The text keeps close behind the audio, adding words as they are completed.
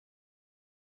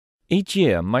Each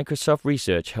year, Microsoft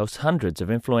Research hosts hundreds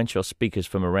of influential speakers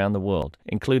from around the world,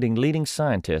 including leading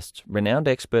scientists, renowned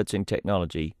experts in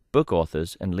technology, book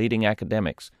authors, and leading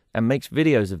academics, and makes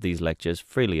videos of these lectures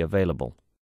freely available.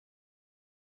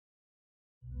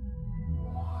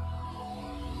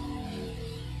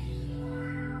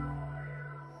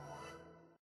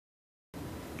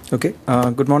 Okay,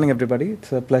 good morning everybody.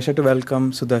 It's a pleasure to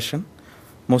welcome Sudarshan.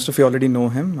 Most of you already know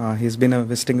him. He's been a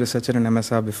visiting researcher in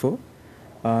MSR before.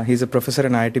 He's a professor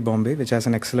in IIT Bombay, which has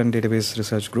an excellent database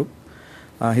research group.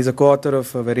 He's a co-author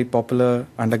of a very popular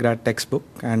undergrad textbook,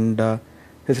 and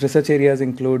his research areas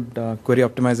include query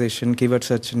optimization, keyword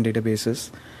search in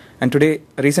databases. And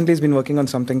recently he's been working on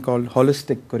something called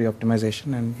holistic query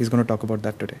optimization, and he's going to talk about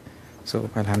that today. So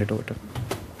I'll hand it over to him.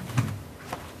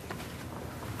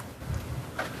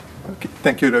 Okay,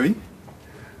 thank you, Ravi.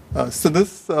 So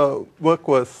this work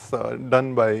was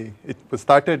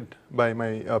started by my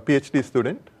PhD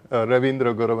student,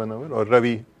 Ravindra Guravannavar, or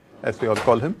Ravi as we all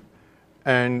call him.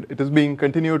 And it is being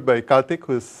continued by Karthik,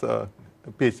 who is a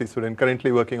PhD student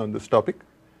currently working on this topic.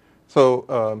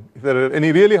 So if there are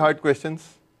any really hard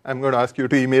questions, I'm going to ask you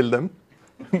to email them,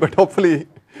 but hopefully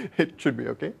it should be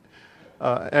okay.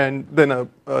 And then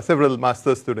several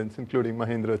master's students, including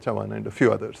Mahendra Chavan and a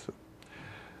few others.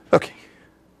 Okay.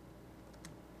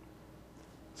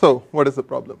 So what is the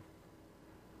problem?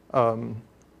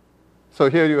 So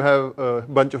here you have a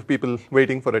bunch of people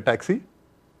waiting for a taxi.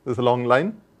 There's a long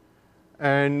line.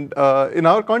 And in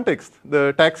our context,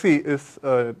 the taxi is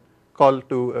called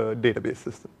to a database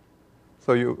system.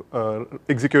 So you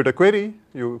execute a query,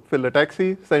 you fill a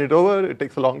taxi, send it over. It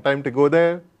takes a long time to go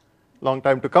there, long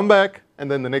time to come back, and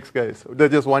then the next guy is,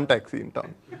 there's just one taxi in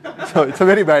town. So it's a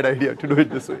very bad idea to do it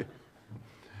this way.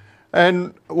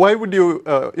 And why would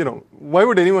why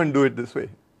would anyone do it this way?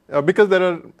 Because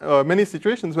there are many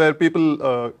situations where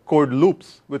people code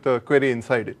loops with a query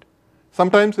inside it.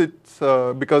 Sometimes it's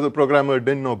because the programmer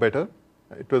didn't know better.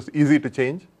 It was easy to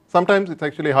change. Sometimes it's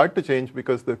actually hard to change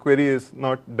because the query is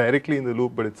not directly in the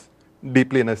loop, but it's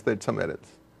deeply nested somewhere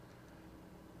else.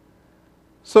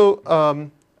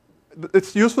 So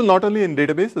it's useful not only in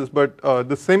databases, but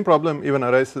the same problem even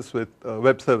arises with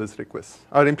web service requests.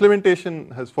 Our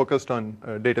implementation has focused on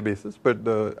databases, but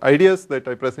the ideas that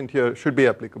I present here should be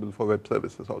applicable for web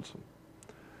services also.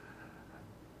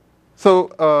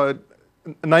 So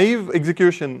naive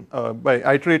execution by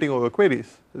iterating over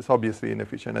queries is obviously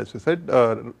inefficient, as we said.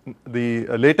 The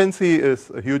latency is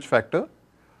a huge factor.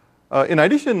 In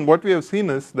addition, what we have seen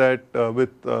is that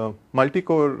with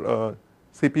multi-core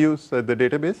CPUs at the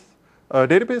database,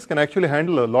 database can actually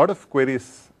handle a lot of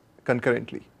queries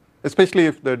concurrently, especially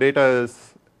if the data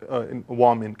is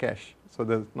warm in cache, so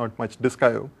there's not much disk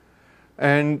I/O.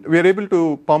 And we are able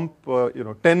to pump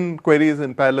 10 queries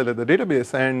in parallel at the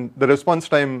database, and the response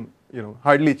time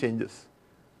hardly changes.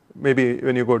 Maybe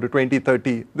when you go to 20,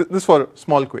 30, this for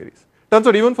small queries. Turns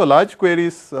out even for large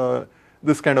queries,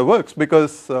 this kind of works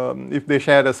because if they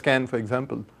share a scan, for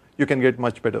example, you can get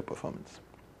much better performance.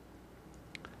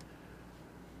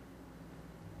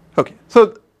 Okay,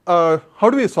 so how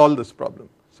do we solve this problem?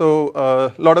 So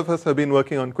a lot of us have been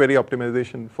working on query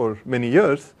optimization for many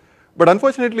years, but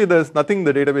unfortunately there's nothing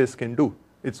the database can do.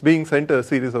 It's being sent a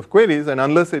series of queries, and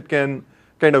unless it can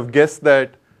kind of guess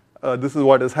that this is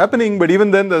what is happening, but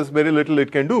even then there's very little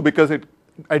it can do because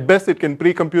at best it can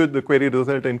pre-compute the query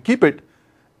result and keep it,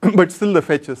 but still the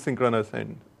fetch is synchronous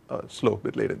and slow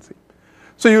with latency.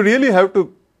 So you really have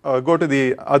to go to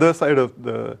the other side of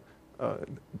the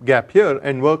gap here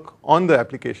and work on the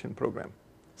application program.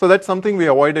 So that's something we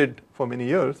avoided for many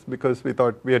years because we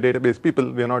thought we are database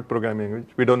people, we are not programming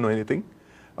language, we don't know anything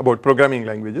about programming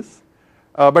languages.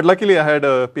 But luckily I had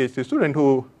a PhD student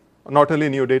who not only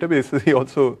knew databases, he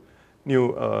also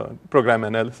knew program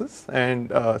analysis,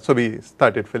 and so we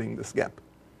started filling this gap.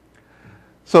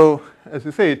 So as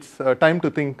you say, it's time to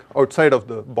think outside of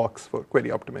the box for query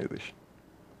optimization.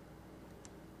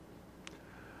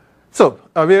 So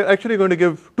we are actually going to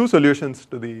give two solutions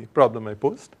to the problem I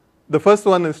posed. The first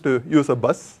one is to use a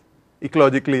bus,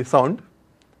 ecologically sound.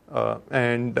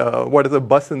 And what is a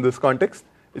bus in this context?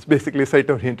 It's basically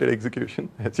site-oriented execution,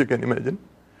 as you can imagine.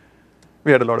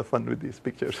 We had a lot of fun with these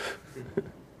pictures.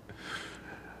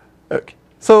 Okay.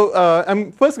 So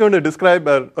I'm first going to describe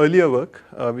our earlier work,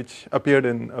 which appeared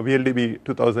in VLDB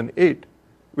 2008,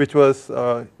 which was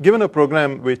given a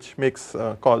program which makes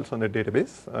calls on a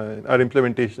database. Our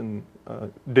implementation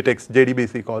detects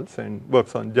JDBC calls and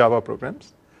works on Java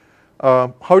programs.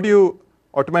 How do you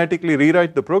automatically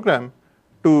rewrite the program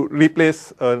to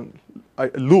replace a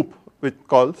loop with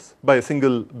calls by a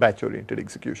single batch-oriented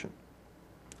execution?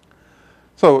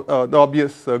 So the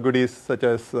obvious goodies such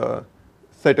as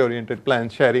set-oriented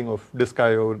plans, sharing of disk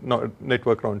I/O,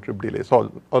 network round-trip delays,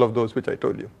 all of those which I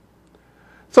told you.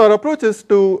 So our approach is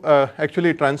to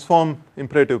actually transform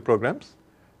imperative programs,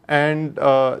 and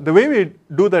the way we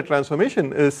do that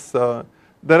transformation is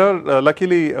there are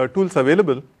luckily tools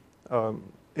available,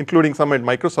 including some at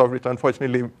Microsoft, which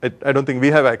unfortunately I don't think we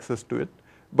have access to it,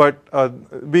 but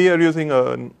we are using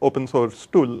an open source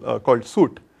tool called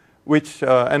SOOT, which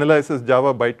analyzes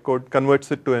Java bytecode, converts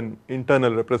it to an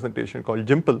internal representation called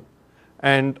Jimple,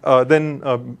 and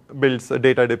then builds a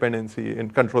data dependency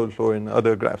and control flow and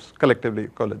other graphs. Collectively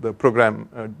call it the program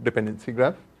dependency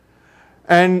graph.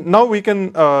 And now we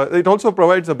can, it also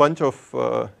provides a bunch of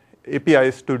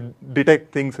APIs to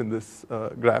detect things in this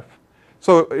graph.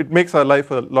 So it makes our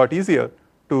life a lot easier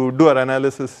to do our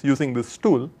analysis using this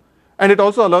tool. And it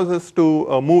also allows us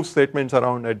to move statements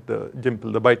around at the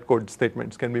Jimple. The bytecode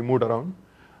statements can be moved around.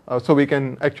 So we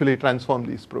can actually transform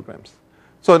these programs.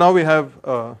 So now we have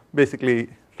basically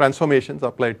transformations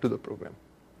applied to the program.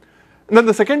 And then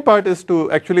the second part is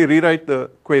to actually rewrite the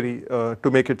query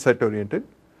to make it set-oriented.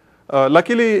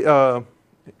 Luckily,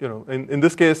 in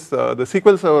this case, the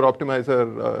SQL Server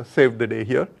Optimizer saved the day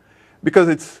here, because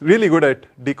it's really good at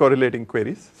decorrelating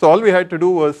queries. So all we had to do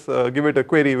was give it a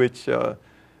query which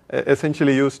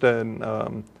essentially used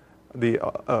the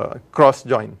cross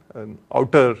join, an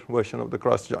outer version of the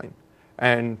cross join,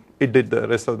 and it did the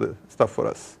rest of the stuff for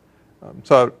us.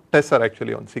 So our tests are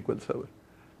actually on SQL Server.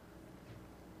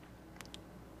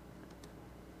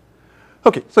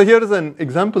 Okay, so here is an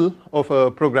example of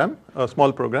a program, a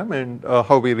small program, and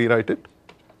how we rewrite it.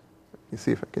 Let me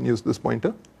see if I can use this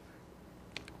pointer.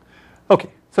 Okay,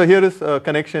 so here is a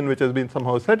connection which has been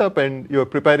somehow set up, and you're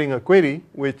preparing a query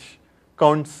which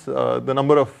counts the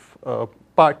number of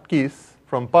part keys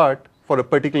from part for a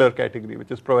particular category,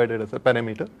 which is provided as a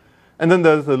parameter. And then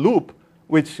there's a loop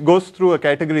which goes through a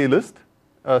category list,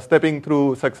 stepping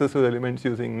through successive elements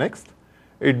using next.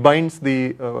 It binds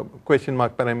the question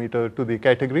mark parameter to the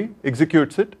category,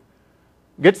 executes it,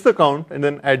 gets the count, and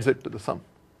then adds it to the sum.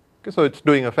 Okay, so it's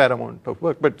doing a fair amount of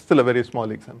work, but still a very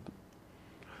small example.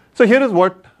 So here is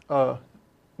what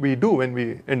we do when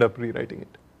we end up rewriting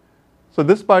it. So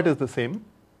this part is the same.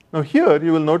 Now here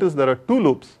you will notice there are two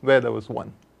loops where there was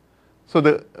one. So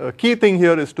the key thing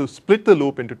here is to split the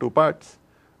loop into two parts,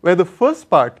 where the first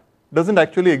part doesn't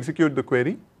actually execute the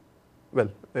query. Well,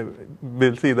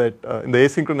 we'll see that in the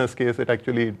asynchronous case, it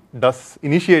actually does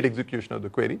initiate execution of the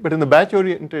query. But in the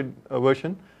batch-oriented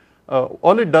version,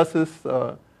 all it does is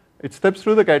it steps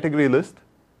through the category list,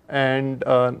 and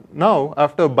now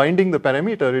after binding the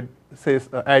parameter, it says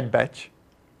add batch,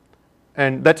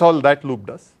 and that's all that loop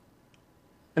does.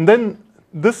 And then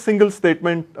this single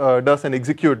statement does an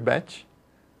execute batch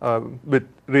with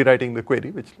rewriting the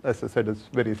query, which, as I said, is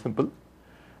very simple.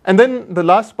 And then the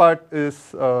last part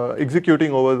is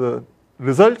executing over the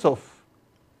results of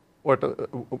what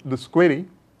this query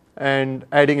and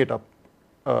adding it up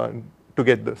to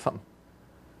get the sum.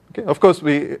 Okay. Of course,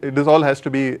 this all has to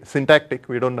be syntactic.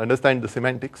 We don't understand the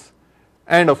semantics,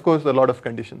 and of course, a lot of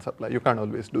conditions apply. You can't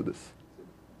always do this.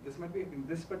 This might be in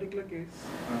this particular case.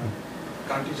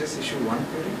 Can't you just issue one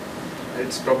query?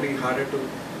 It's probably harder to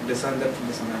discern that from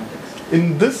the semantics.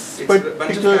 In this particular,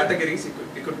 bunch of categories,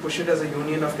 you could push it as a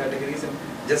union of categories and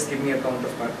just give me a count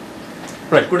of part.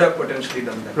 Right. You could have potentially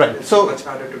done that. Right. It's so much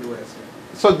harder to do as well.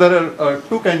 So there are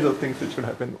two kinds of things which should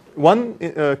happen. One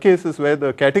case is where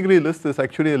the category list is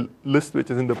actually a list which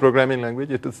is in the programming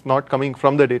language. It is not coming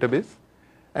from the database.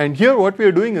 And here what we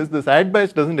are doing is this add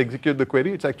batch doesn't execute the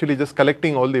query. It's actually just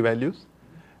collecting all the values.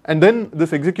 And then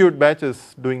this execute batch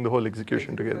is doing the whole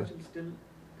execution together. Batch will still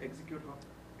execute how?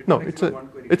 No,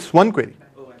 it's one query.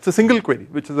 It's a single query,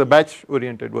 which is a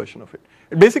batch-oriented version of it.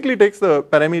 It basically takes the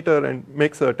parameter and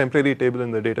makes a temporary table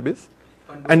in the database,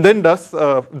 and then does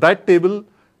that table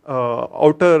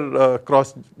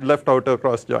left outer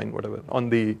cross join, whatever, on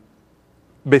the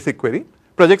basic query,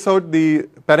 projects out the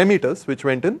parameters which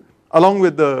went in, along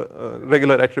with the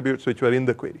regular attributes which were in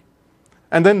the query.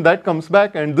 And then that comes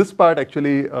back, and this part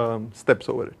actually steps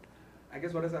over it. I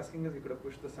guess what I was asking is you could have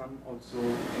pushed the sum also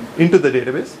into the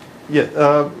database.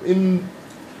 Yeah.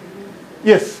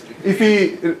 Yes. If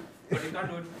we. But you can't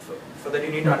do it for that.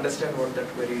 You need to understand what that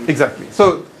query is. Exactly.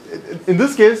 So in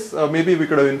this case, maybe we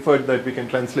could have inferred that we can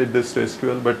translate this to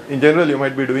SQL, but in general, you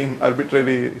might be doing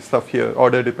arbitrary stuff here,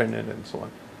 order dependent, and so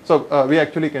on. So we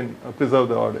actually can preserve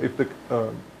the order. If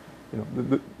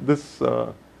this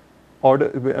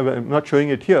order, I'm not showing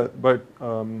it here, but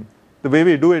the way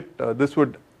we do it, this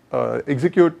would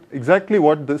execute exactly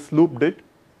what this loop did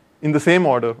in the same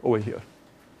order over here.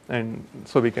 and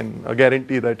so we can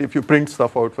guarantee that if you print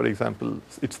stuff out, for example,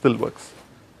 it still works.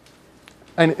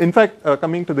 And in fact,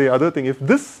 coming to the other thing, if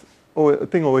this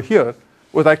thing over here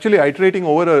was actually iterating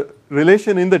over a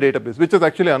relation in the database, which is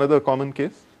actually another common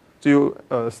case. So you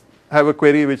have a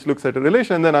query which looks at a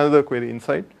relation and then another query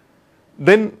inside.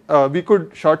 Then we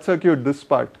could short circuit this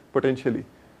part potentially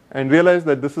and realize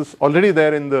that this is already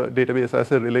there in the database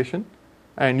as a relation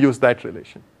and use that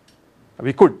relation.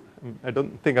 We could. I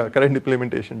don't think our current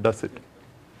implementation does it.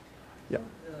 Yeah.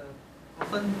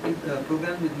 Often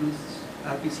program will use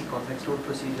RPC calls, like stored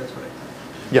procedures, for example.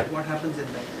 Yeah. What happens in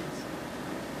that case?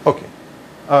 Okay.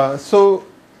 So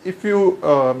if you,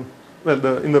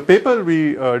 in the paper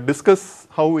we discuss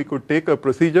how we could take a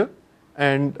procedure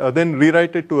and then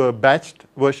rewrite it to a batched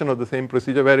version of the same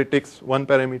procedure where it takes one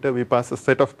parameter, we pass a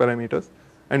set of parameters,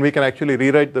 and we can actually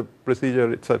rewrite the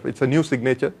procedure itself. It's a new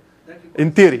signature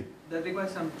in theory. That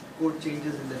requires some code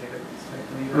changes in the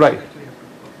database, right?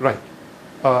 Right.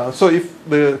 Right. So if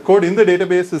the code in the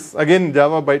database is again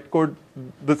Java bytecode,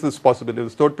 this is possible. If the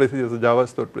stored procedure is a Java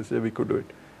stored procedure, we could do it.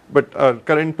 But our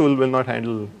current tool will not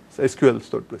handle SQL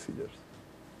stored procedures.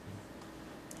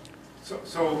 So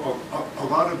a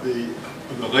lot of the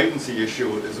latency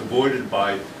issue is avoided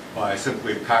by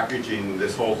simply packaging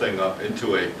this whole thing up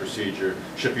into a procedure,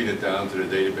 shipping it down to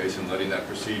the database and letting that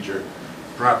procedure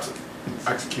perhaps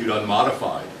execute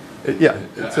unmodified. Yeah,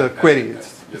 it's a query.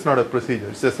 It's not a procedure.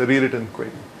 It's just a rewritten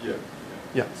query. Yeah.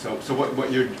 Yeah. So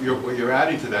what you're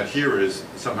adding to that here is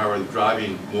somehow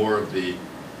driving more of the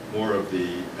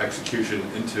execution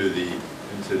into the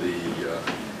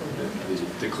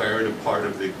declarative part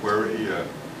of the query that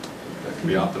can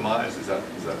be optimized. Is that?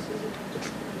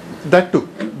 That too,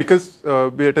 because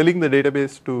we are telling the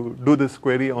database to do this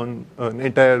query on an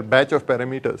entire batch of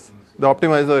parameters. The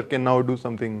optimizer can now do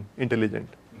something intelligent,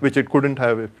 which it couldn't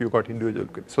have if you got individual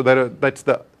queries. So that's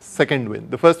the second win.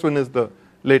 The first one is the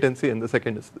latency, and the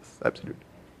second is this, absolutely.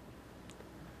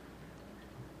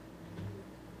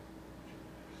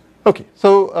 Okay,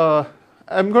 so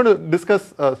I'm going to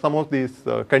discuss some of these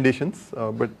conditions,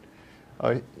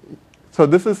 so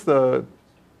this is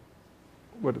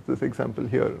what is this example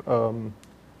here?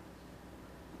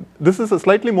 This is a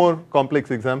slightly more complex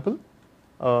example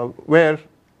where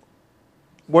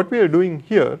what we are doing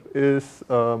here is,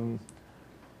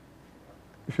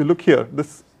 if you look here,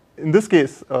 in this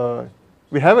case,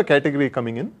 we have a category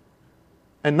coming in,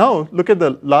 and now look at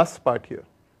the last part here.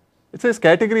 It says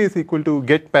category is equal to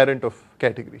get parent of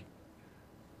category.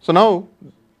 So now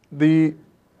the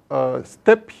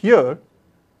step here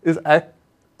is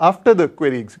after the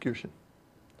query execution.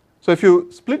 So if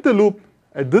you split the loop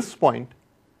at this point,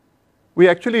 we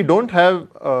actually don't have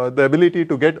the ability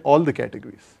to get all the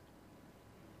categories.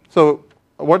 So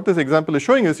what this example is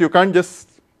showing is you can't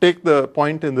just take the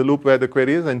point in the loop where the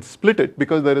query is and split it,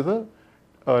 because there is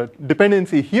a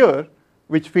dependency here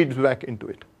which feeds back into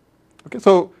it. Okay,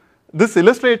 so this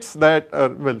illustrates that,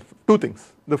 two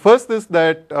things. The first is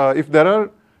that if there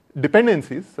are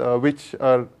dependencies which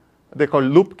are, they call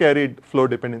loop carried flow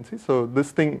dependencies. So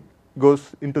this thing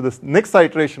goes into this next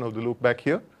iteration of the loop back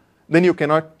here, then you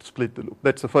cannot split the loop.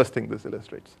 That's the first thing this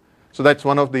illustrates. So that's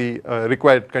one of the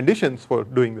required conditions for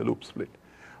doing the loop split.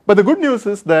 But the good news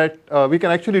is that we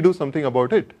can actually do something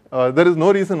about it. There is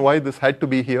no reason why this had to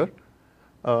be here.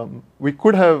 We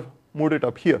could have moved it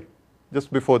up here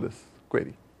just before this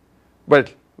query.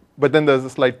 But then there's a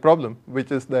slight problem,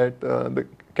 which is that the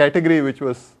category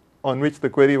on which the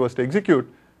query was to execute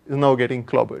is now getting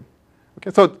clobbered.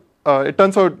 Okay, so it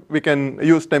turns out we can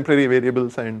use temporary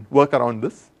variables and work around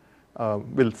this.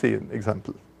 We'll see an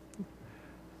example.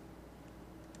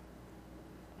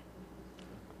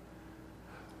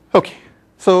 Okay,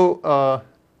 so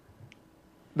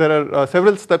there are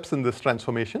several steps in this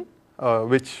transformation, through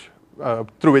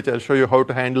which I'll show you how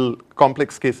to handle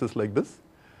complex cases like this.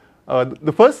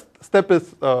 The first step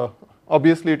is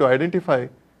obviously to identify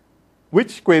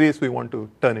which queries we want to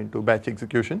turn into batch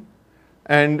execution.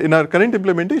 And in our current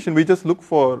implementation, we just look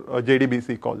for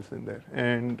JDBC calls in there.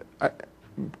 And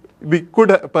we could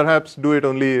perhaps do it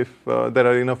only if there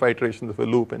are enough iterations of a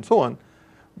loop and so on.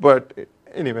 But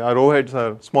anyway, our overheads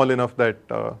are small enough that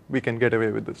we can get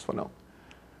away with this for now.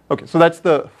 Okay, so that's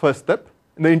the first step.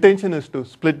 And the intention is to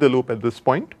split the loop at this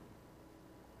point.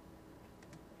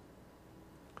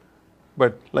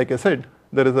 But like I said,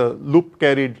 there is a loop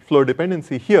carried flow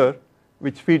dependency here,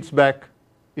 which feeds back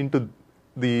into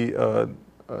the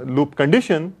loop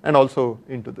condition and also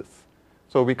into this.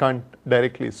 So we can't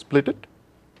directly split it.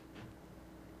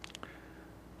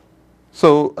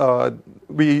 So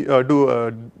we do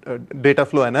a data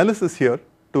flow analysis here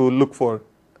to look for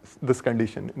this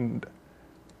condition. And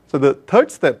So the third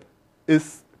step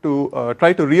is to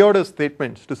try to reorder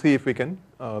statements to see if we can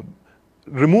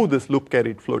remove this loop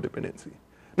carried flow dependency.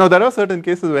 Now there are certain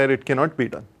cases where it cannot be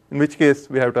done, in which case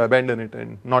we have to abandon it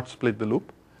and not split the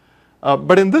loop.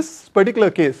 But in this particular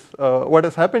case, what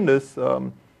has happened is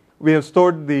we have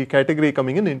stored the category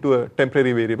coming in into a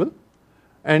temporary variable,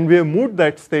 and we have moved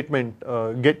that statement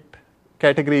get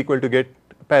category equal to get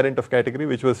parent of category,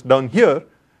 which was down here.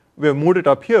 We have moved it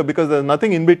up here because there is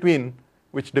nothing in between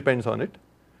which depends on it.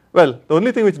 Well, the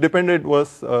only thing which depended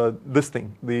was this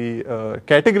thing. The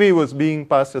category was being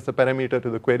passed as a parameter to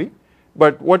the query,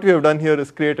 but what we have done here is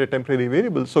create a temporary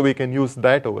variable so we can use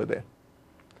that over there.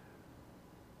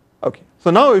 Okay, so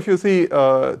now if you see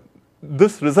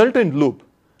this resultant loop,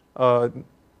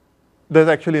 there's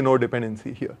actually no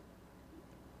dependency here.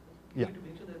 Yeah. To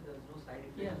make sure that there's no side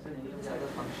effects in any of the other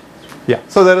functions. Yeah,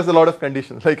 so there is a lot of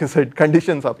conditions. Like I said,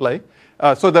 conditions apply.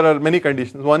 So there are many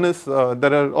conditions. One is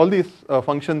there are all these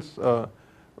functions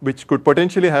which could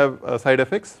potentially have side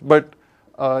effects, but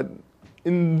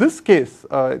in this case,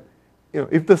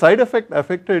 if the side effect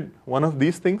affected one of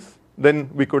these things,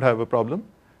 then we could have a problem.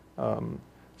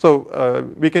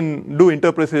 So we can do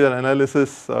interprocedure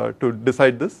analysis to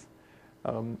decide this,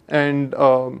 and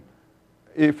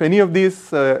if any of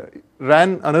these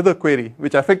ran another query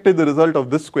which affected the result of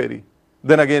this query,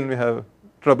 then again we have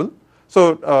trouble.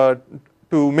 So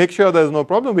to make sure there is no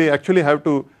problem, we actually have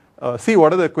to see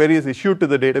what are the queries issued to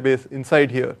the database inside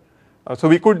here. So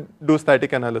we could do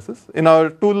static analysis. In our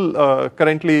tool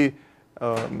currently,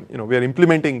 we are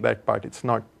implementing that part. It's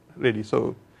not ready.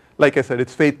 So like I said,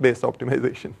 it's faith-based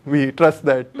optimization. We trust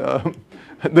that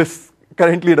this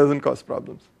currently doesn't cause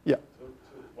problems. Yeah.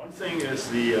 One thing is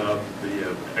the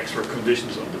extra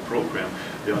conditions on the program.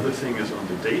 The other thing is on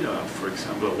the data. For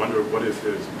example, I wonder what if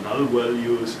there's null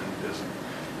values and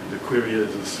the query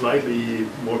is a slightly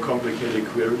more complicated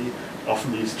query.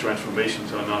 Often these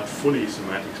transformations are not fully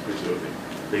semantics preserving.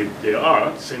 They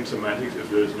are same semantics if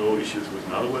there's no issues with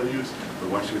null values, but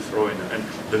once you throw in, and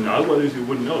the null values you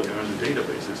wouldn't know, they're in the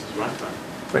database, this is runtime.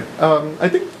 Right. I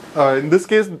think in this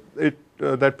case,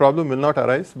 that problem will not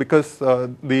arise because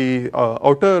the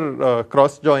outer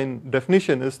cross-join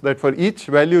definition is that for each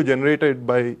value generated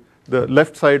by the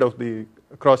left side of the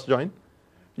cross-join,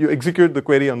 you execute the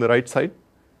query on the right side,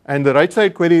 and the right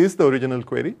side query is the original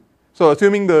query. So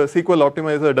assuming the SQL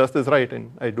optimizer does this right,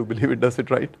 and I do believe it does it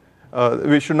right,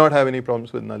 we should not have any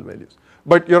problems with null values.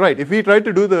 But you're right, if we try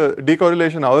to do the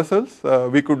decorrelation ourselves,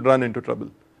 we could run into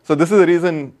trouble. So this is the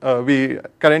reason we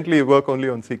currently work only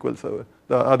on SQL Server.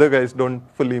 The other guys don't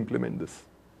fully implement this.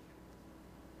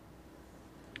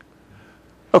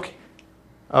 Okay,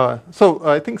 so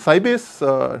I think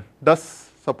Sybase does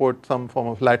support some form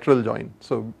of lateral join.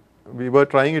 So we were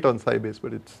trying it on Sybase,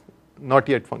 but it's not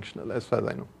yet functional as far as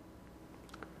I know.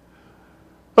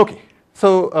 Okay,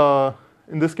 so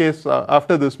in this case,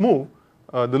 after this move,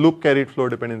 the loop carried flow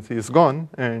dependency is gone,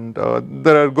 and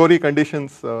there are gory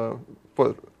conditions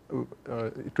for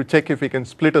to check if we can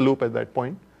split a loop at that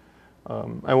point.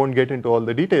 I won't get into all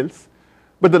the details,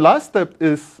 but the last step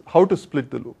is how to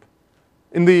split the loop.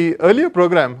 In the earlier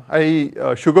program, I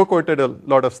sugarcoated a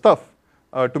lot of stuff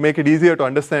to make it easier to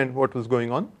understand what was going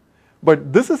on,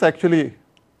 but this is actually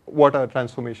what our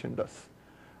transformation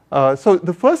does. So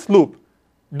the first loop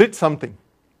did something.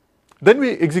 Then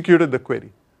we executed the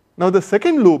query. Now the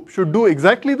second loop should do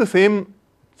exactly the same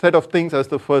set of things as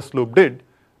the first loop did.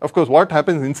 Of course, what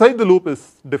happens inside the loop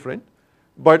is different,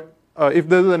 but if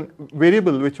there is a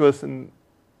variable which was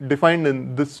defined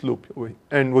in this loop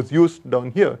and was used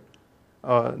down here,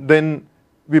 then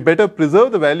we better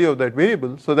preserve the value of that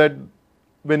variable so that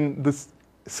when this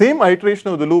same iteration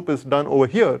of the loop is done over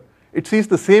here, it sees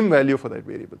the same value for that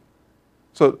variable.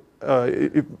 So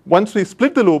once we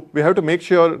split the loop, we have to make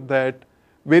sure that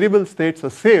variable states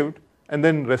are saved and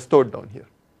then restored down here.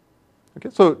 Okay,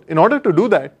 so in order to do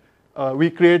that, we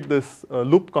create this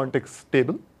loop context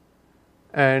table,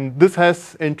 and this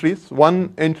has entries,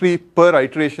 one entry per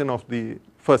iteration of the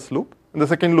first loop, and the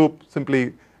second loop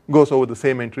simply goes over the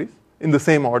same entries in the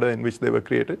same order in which they were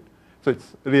created. So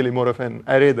it's really more of an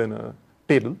array than a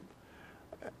table.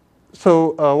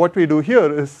 So what we do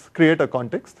here is create a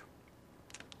context,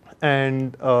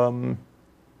 and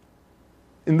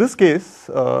in this case,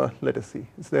 let us see,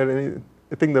 is there any,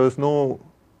 I think there was no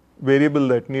variable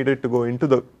that needed to go into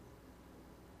the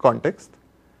context.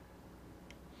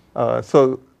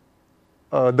 So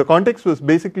the context was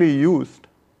basically used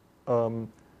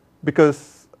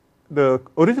because the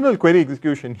original query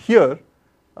execution here,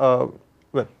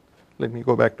 well, let me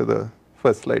go back to the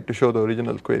first slide to show the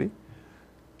original query.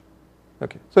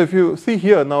 Okay, so if you see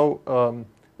here now,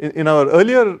 in our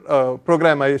earlier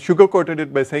program, I sugar-coated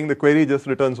it by saying the query just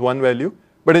returns one value,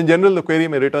 but in general, the query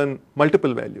may return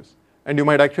multiple values, and you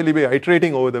might actually be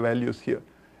iterating over the values here.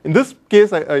 In this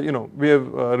case, we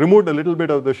have removed a little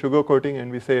bit of the sugar-coating,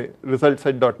 and we say result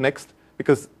set.next,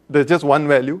 because there's just one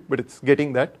value, but it's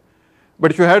getting that.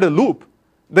 But if you had a loop,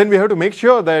 then we have to make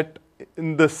sure that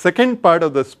in the second part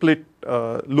of the split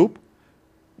loop,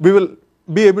 we will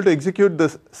be able to execute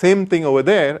the same thing over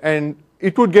there, and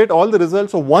it would get all the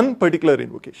results of one particular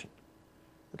invocation.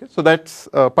 Okay, so that's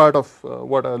part of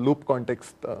what a loop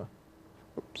context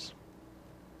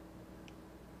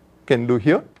can do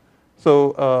here.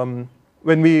 So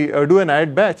when we do an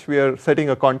add batch, we are setting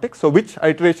a context. So which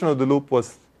iteration of the loop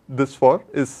was this for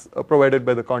is provided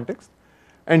by the context.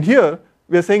 And here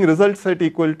we are saying result set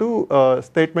equal to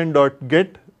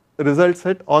statement.get result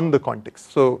set on the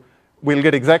context. So we'll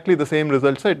get exactly the same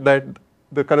result set that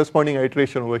the corresponding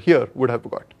iteration over here would have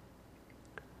got.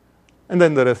 And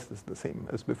then the rest is the same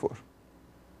as before.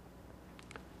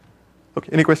 Okay,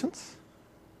 any questions?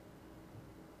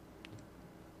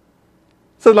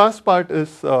 So the last part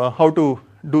is how to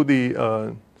do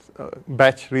the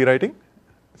batch rewriting.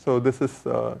 So this is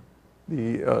the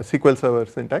SQL Server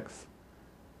syntax.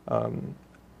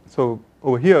 So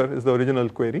over here is the original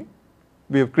query.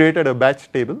 We have created a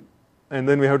batch table, and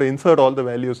then we have to insert all the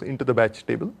values into the batch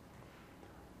table.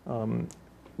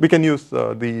 We can use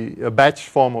the batch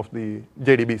form of the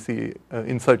JDBC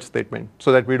insert statement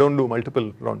so that we don't do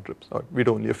multiple round trips, or we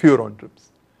do only a few round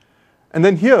trips. And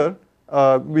then here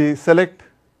we select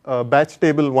batch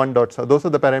table 1 dot sub. Those are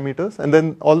the parameters, and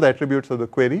then all the attributes of the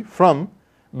query from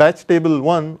batch table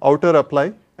 1 outer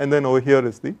apply, and then over here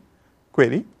is the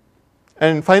query.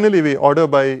 And finally we order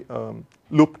by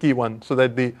loop key 1 so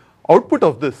that the output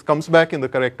of this comes back in the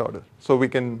correct order. So we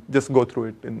can just go through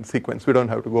it in sequence. We don't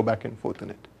have to go back and forth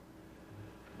in it.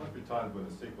 There must be times when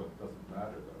the sequence doesn't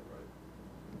matter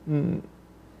though, right?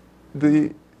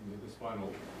 This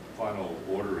final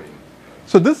ordering.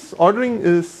 So this ordering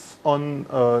is on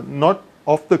not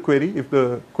of the query. If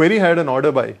the query had an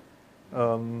order by,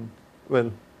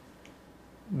 well,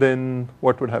 then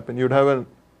what would happen? You'd have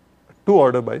two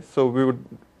order bys. So we would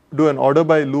do an order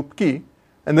by loop key,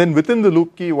 and then within the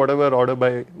loop key, whatever order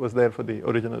by was there for the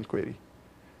original query.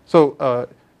 So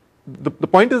the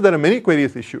point is there are many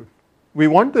queries issued. We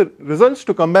want the results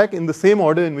to come back in the same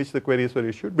order in which the queries were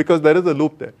issued, because there is a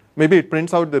loop there. Maybe it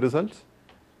prints out the results.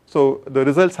 So the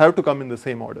results have to come in the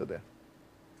same order there.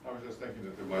 I was just thinking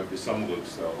that there might be some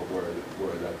loops though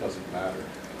where that doesn't matter,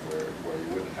 where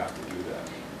you wouldn't have to do that.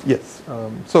 Yes,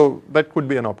 so that could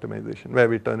be an optimization where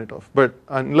we turn it off. But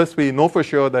unless we know for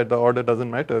sure that the order doesn't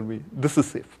matter, this is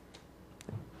safe.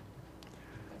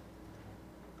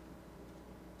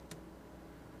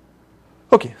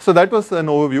 Okay, so that was an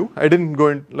overview. I didn't go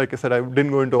in, like I said, I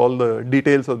didn't go into all the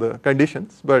details of the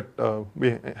conditions, but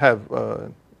we have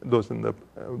those in the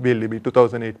BLDB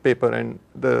 2008 paper, and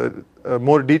the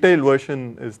more detailed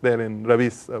version is there in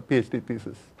Ravi's PhD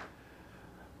thesis.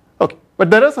 Okay,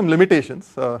 but there are some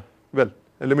limitations. Well,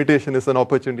 a limitation is an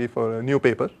opportunity for a new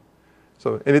paper.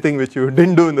 So anything which you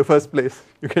didn't do in the first place,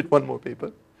 you get one more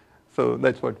paper. So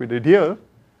that's what we did here.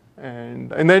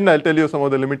 And then I'll tell you some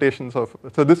of the limitations of,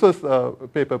 so this was a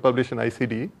paper published in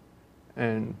ICD,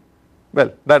 and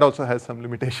well, that also has some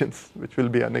limitations, which will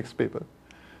be our next paper,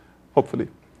 hopefully.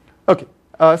 Okay,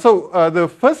 so the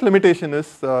first limitation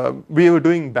is we were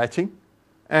doing batching,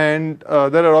 and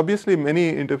there are obviously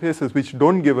many interfaces which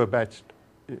don't give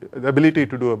the ability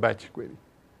to do a batch query.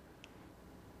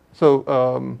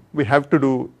 So we have to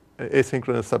do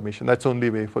asynchronous submission. That's the only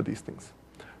way for these things.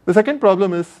 The second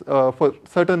problem is for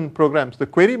certain programs, the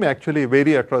query may actually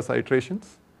vary across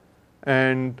iterations.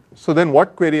 And so then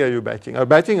what query are you batching?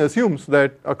 Batching assumes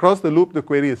that across the loop the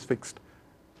query is fixed.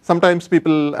 Sometimes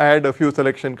people add a few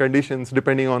selection conditions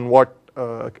depending on what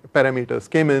parameters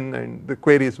came in, and the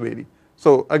queries vary.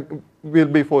 So we'll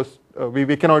be forced,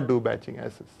 we cannot do batching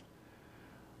as is.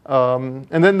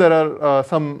 And then there are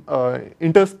some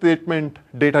interstatement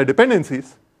data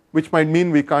dependencies, which might mean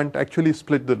we can't actually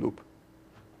split the loop.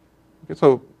 Okay,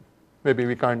 so maybe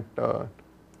we can't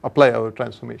apply our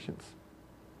transformations.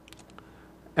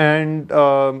 And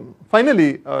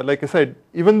finally, like I said,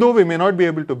 even though we may not be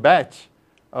able to batch,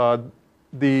 the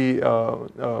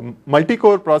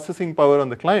multi-core processing power on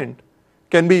the client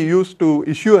can be used to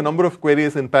issue a number of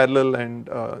queries in parallel and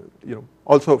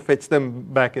also fetch them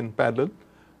back in parallel.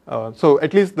 So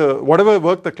at least whatever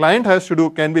work the client has to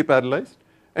do can be parallelized.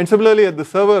 And similarly at the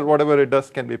server, whatever it does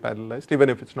can be parallelized, even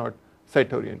if it's not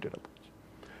set-oriented approach.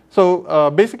 So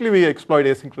basically we exploit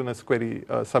asynchronous query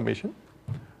submission.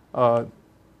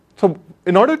 So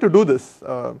in order to do this,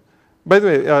 By the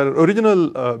way, our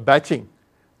original batching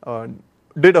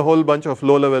did a whole bunch of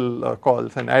low-level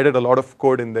calls and added a lot of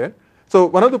code in there. So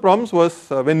one of the problems was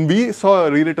when we saw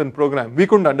a rewritten program, we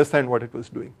couldn't understand what it was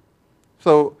doing.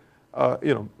 So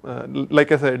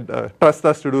like I said, trust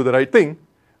us to do the right thing,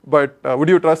 but would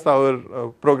you trust our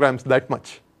programs that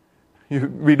much?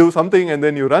 We do something and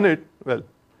then you run it, well,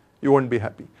 you won't be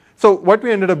happy. So what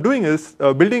we ended up doing is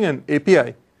building an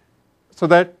API so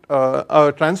that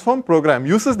our transform program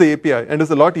uses the API and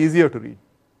is a lot easier to read.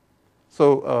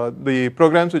 So the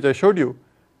programs which I showed you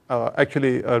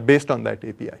actually are based on that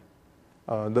API.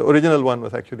 The original one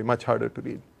was actually much harder to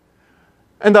read.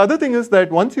 And the other thing is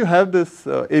that once you have this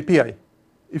API,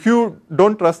 if you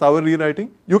don't trust our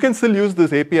rewriting, you can still use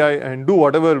this API and do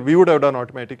whatever we would have done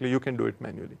automatically, you can do it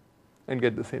manually and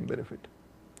get the same benefit.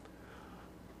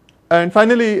 And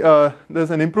finally,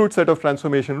 there's an improved set of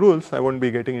transformation rules. I won't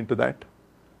be getting into that,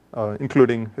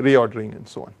 including reordering and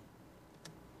so on.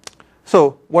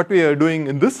 So what we are doing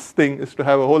in this thing is to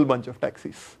have a whole bunch of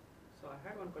taxis. So I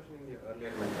had one question in the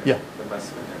earlier method, yeah. The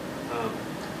bus method.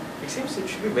 It seems it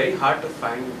should be very hard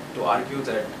to argue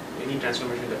that any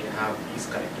transformation that you have is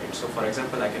correct, right? So for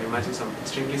example, I can imagine some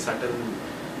extremely subtle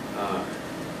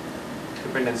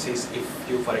dependencies if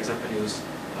you, for example, use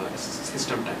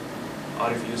system time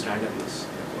or if you use randomness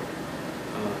in the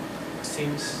code.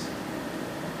 Seems.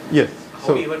 Yes.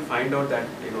 How do you even find out that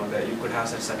that you could have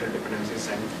such subtle dependencies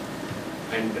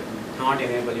and not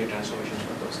enable your transformations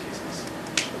for those cases?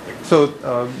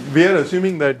 So we are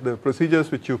assuming that the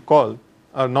procedures which you call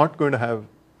are not going to have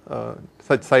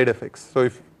such side effects. So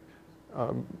if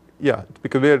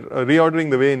because we are reordering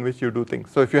the way in which you do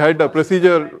things. So if you had a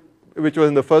procedure which was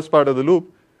in the first part of the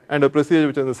loop and a procedure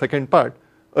which was in the second part,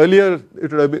 earlier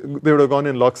they would have gone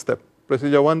in lockstep.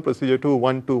 Procedure 1, procedure 2,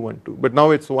 1, 2, 1, 2. But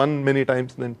now it's 1 many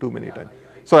times, then 2 many times.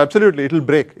 So absolutely, it will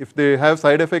break. If they have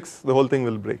side effects, the whole thing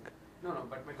will break. No,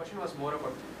 but my question was more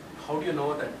about how do you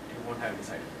know that you won't have any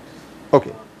side effects?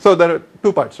 Okay. So there are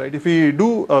two parts, right? If we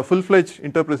do a full-fledged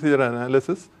inter-procedure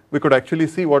analysis, we could actually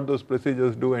see what those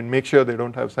procedures do and make sure they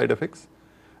don't have side effects.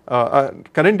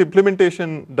 Current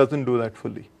implementation doesn't do that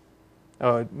fully.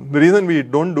 The reason we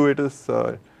don't do it is,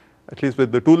 at least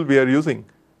with the tool we are using,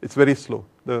 it's very slow.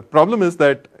 The problem is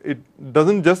that it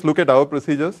doesn't just look at our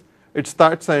procedures. It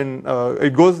starts and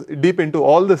it goes deep into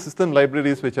all the system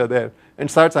libraries which are there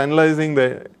and starts analyzing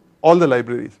all the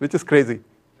libraries, which is crazy.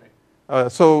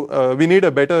 So we need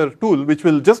a better tool which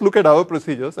will just look at our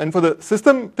procedures, and for the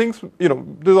system things,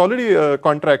 there's already a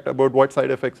contract about what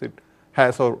side effects it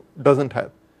has or doesn't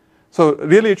have. So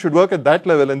really it should work at that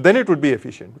level, and then it would be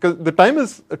efficient, because the time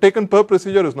is taken per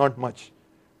procedure is not much,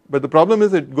 but the problem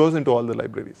is it goes into all the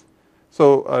libraries.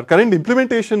 So our current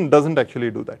implementation doesn't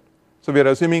actually do that. So we are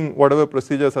assuming whatever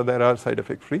procedures are there are side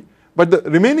effect free, but the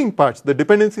remaining parts, the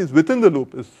dependencies within the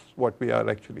loop, is what we are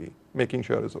actually making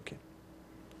sure is okay.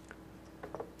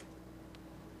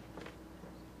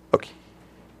 Okay.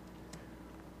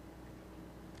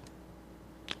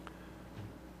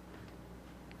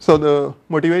 So the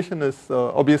motivation is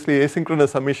obviously asynchronous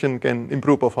submission can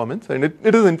improve performance, and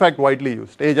it is in fact widely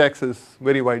used. AJAX is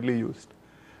very widely used.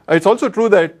 It's also true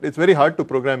that it's very hard to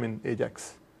program in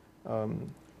AJAX.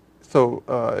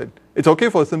 So it's okay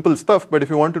for simple stuff, but if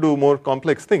you want to do more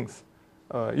complex things,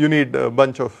 you need a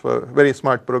bunch of very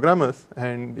smart programmers,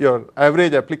 and your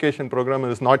average application programmer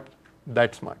is not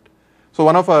that smart. So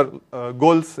one of our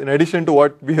goals, in addition to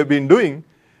what we have been doing,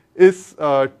 is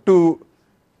to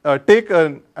take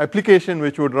an application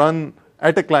which would run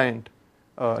at a client,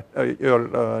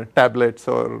 your tablets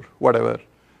or whatever,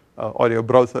 or your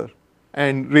browser,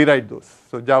 and rewrite those.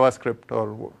 So JavaScript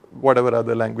or whatever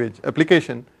other language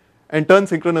application, and turn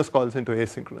synchronous calls into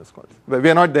asynchronous calls. But we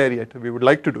are not there yet. We would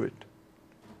like to do it.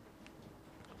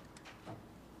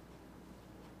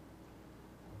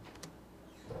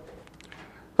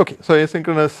 Okay, so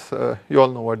asynchronous, you all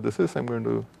know what this is. I'm going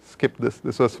to skip this.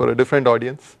 This was for a different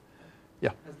audience. Yeah.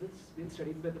 Has this been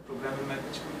studied by the programming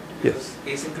language community? Yes.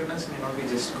 Because asynchronous may not be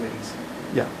just queries.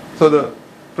 Yeah. So the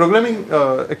programming,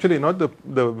 actually not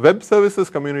the web services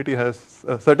community has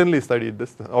certainly studied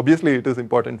this. Obviously it is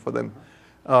important for them.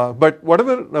 But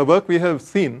whatever work we have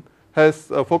seen has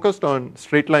focused on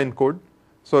straight line code.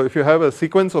 So if you have a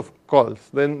sequence of calls,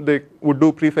 then they would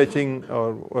do prefetching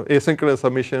or asynchronous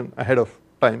submission ahead of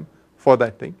time for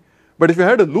that thing. But if you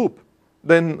had a loop,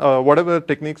 then whatever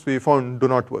techniques we found do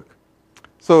not work.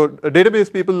 So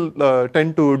database people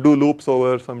tend to do loops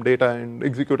over some data and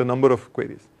execute a number of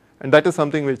queries. And that is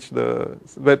something which the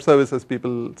web services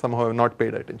people somehow have not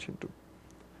paid attention to.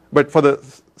 But for the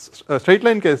straight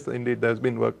line case, indeed, there's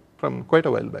been work from quite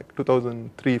a while back,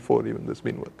 2003, 4 even, there's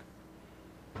been work.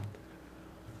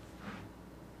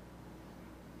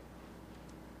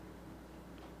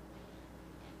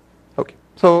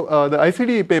 So the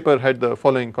ICD paper had the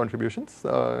following contributions.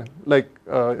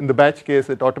 In the batch case,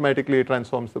 it automatically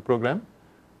transforms the program.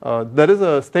 There is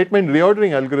a statement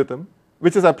reordering algorithm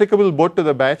which is applicable both to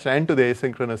the batch and to the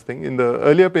asynchronous thing. In the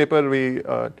earlier paper, we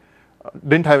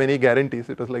didn't have any guarantees.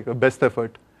 It was like a best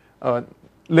effort.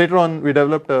 Later on, we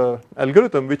developed an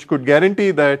algorithm which could guarantee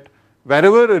that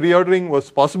wherever a reordering was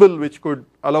possible, which could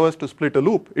allow us to split a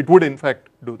loop, it would in fact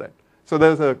do that. So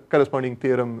there's a corresponding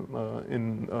theorem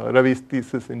in Ravi's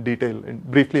thesis in detail and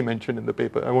briefly mentioned in the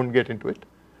paper. I won't get into it.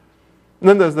 And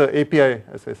then there's the API,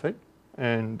 as I said.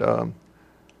 And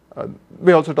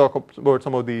we also talk about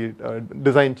some of the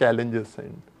design challenges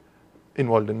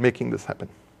involved in making this happen.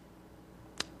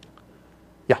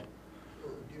 Yeah. Do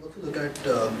you also look at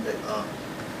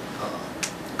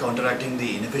counteracting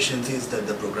the inefficiencies that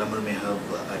the programmer may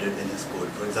have added in his code?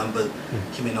 For example,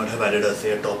 he may not have added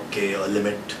say a top K or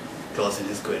limit clause in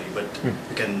his query, but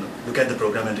you can look at the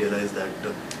program and realize that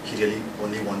he really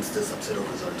only wants this subset of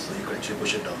results, so you could actually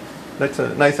push it down. That's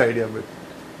a nice idea, but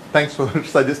thanks for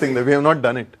suggesting that. We have not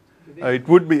done it. It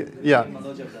would be, yeah.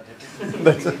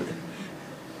 That's a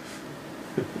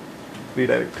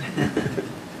redirect.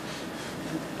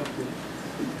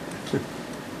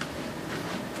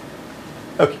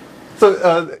 Okay,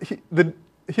 so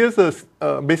here's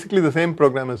basically the same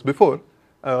program as before.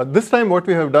 This time what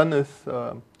we have done is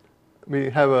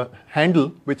we have a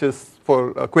handle which is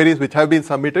for queries which have been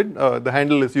submitted. The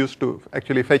handle is used to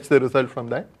actually fetch the result from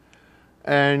that.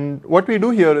 And what we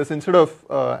do here is instead of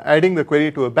adding the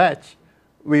query to a batch,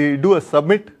 we do a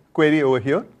submit query over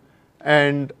here.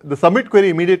 And the submit query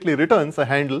immediately returns a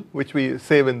handle which we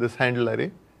save in this handle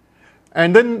array.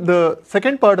 And then the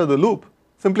second part of the loop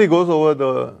simply goes over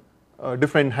the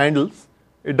different handles.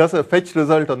 It does a fetch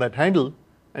result on that handle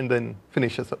and then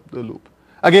finishes up the loop.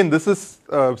 Again, this is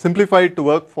simplified to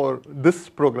work for this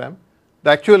program.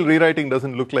 The actual rewriting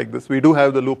doesn't look like this. We do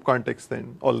have the loop context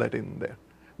and all that in there.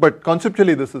 But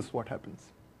conceptually, this is what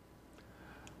happens.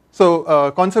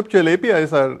 So conceptual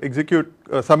APIs are execute,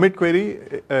 submit query,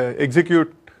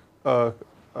 execute is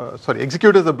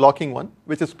a blocking one,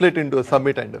 which is split into a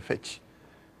submit and a fetch.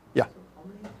 Yeah. How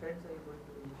many threads are you going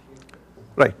to initiate?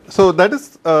 Right. So that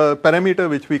is a parameter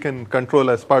which we can control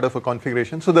as part of a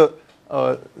configuration. So the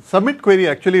submit query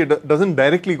actually doesn't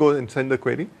directly go and send the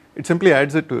query. It simply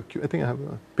adds it to a queue. I think I have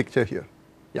a picture here.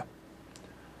 Yeah.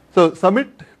 So submit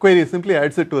query simply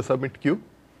adds it to a submit queue.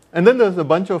 And then there's a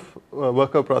bunch of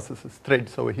worker processes,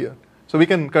 threads over here. So we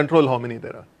can control how many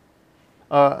there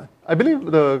are. I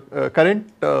believe the current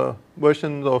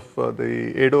version of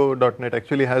the Ado.NET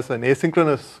actually has an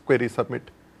asynchronous query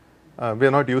submit. We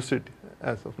have not used it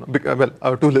as of now. Well,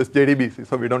 our tool is JDBC,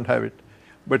 so we don't have it.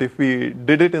 But if we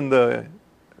did it in the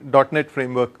 .NET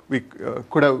framework, we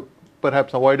could have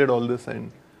perhaps avoided all this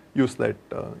and used that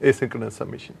asynchronous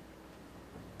submission.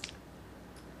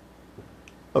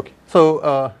 Okay,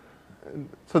 so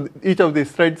each of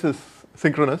these threads is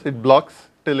synchronous. It blocks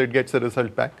till it gets a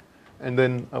result back, and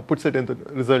then puts it into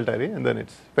the result array, and then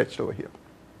it's fetched over here.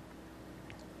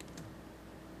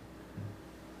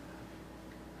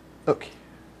 Okay,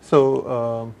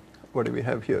 so what do we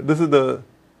have here? This is the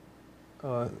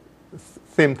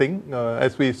same thing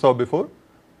as we saw before.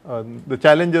 The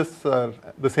challenges are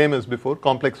the same as before: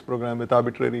 complex program with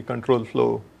arbitrary control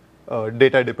flow,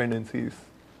 data dependencies.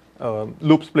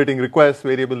 Loop splitting requires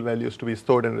variable values to be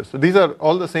stored and restored. These are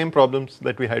all the same problems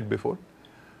that we had before.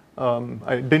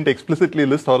 I didn't explicitly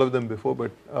list all of them before,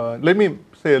 but let me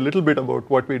say a little bit about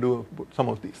what we do about some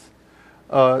of these.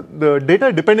 The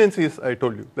data dependencies, I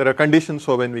told you, there are conditions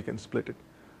for when we can split it.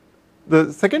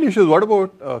 The second issue is, what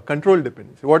about control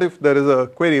dependency? What if there is a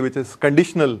query which is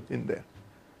conditional in there?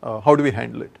 How do we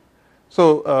handle it?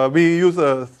 So we use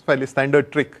a fairly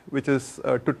standard trick, which is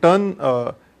to turn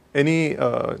any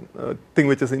thing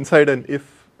which is inside an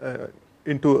if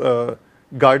into a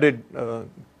guarded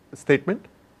statement.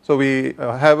 So we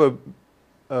have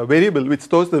a variable which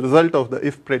stores the result of the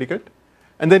if predicate,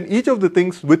 and then each of the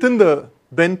things within the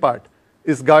then part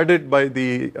is guarded by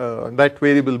the that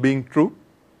variable being true,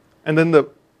 and then the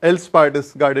else part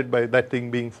is guarded by that thing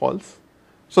being false.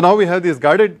 So now we have these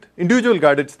guarded, individual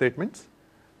guarded statements,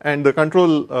 and the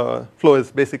control flow is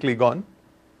basically gone.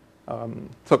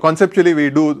 So conceptually we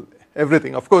do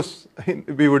everything. Of course,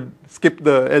 we would skip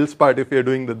the else part if we are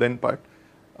doing the then part.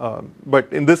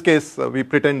 But in this case, we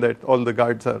pretend that all the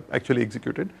guards are actually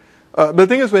executed. The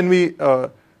thing is, when we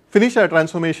finish our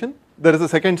transformation, there is a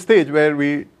second stage where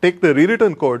we take the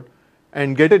rewritten code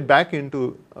and get it back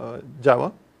into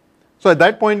Java. So at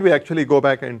that point, we actually go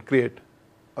back and create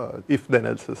if then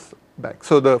else is back.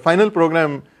 So the final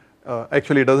program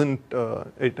actually doesn't,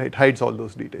 it hides all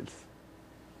those details.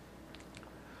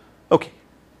 Okay.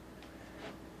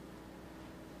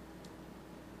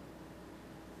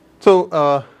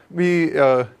 So we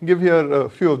give here a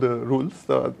few of the rules.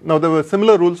 Now there were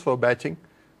similar rules for batching,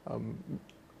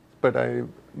 but I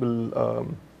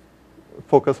will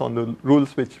focus on the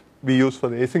rules which we use for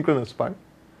the asynchronous part.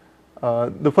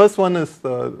 The first one is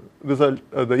the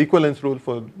equivalence rule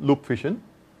for loop fission.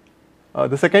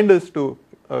 The second is to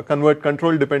convert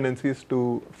control dependencies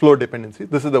to flow dependencies.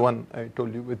 This is the one I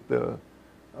told you with the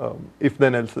if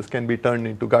then else's can be turned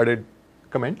into guarded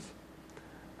comments.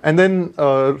 And then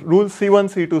rules C1,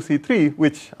 C2, C3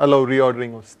 which allow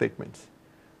reordering of statements.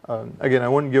 Again, I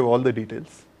won't give all the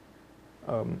details,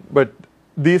 but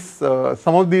these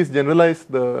some of these generalize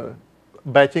the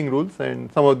batching rules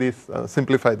and some of these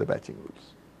simplify the batching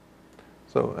rules.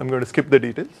 So I'm going to skip the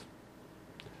details.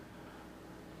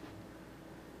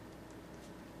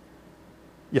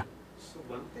 Yeah. So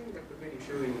one thing that could be an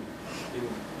issue in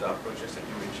the approaches that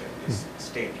you mentioned is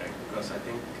state, right? Because I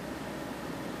think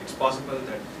it's possible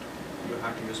that you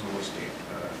have to use more state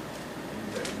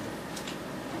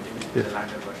in the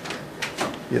latter version.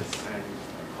 Yes. And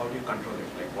how do you control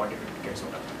it? Like what if it gets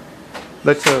out of hand?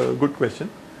 That's a good question.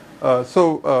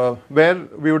 Where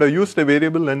we would have used a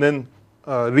variable and then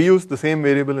reused the same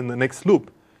variable in the next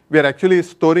loop, we are actually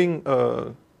storing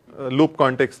a loop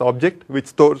context object which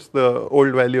stores the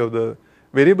old value of the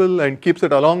variable and keeps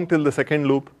it along till the second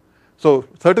loop. So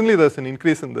certainly there's an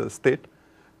increase in the state.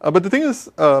 But the thing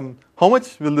is, how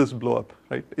much will this blow up,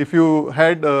 right? If you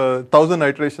had 1,000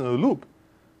 iterations of the loop,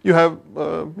 you have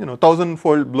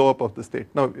 1,000-fold blow up of the state.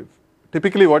 Now,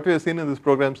 typically what we have seen in these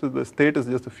programs is the state is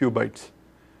just a few bytes.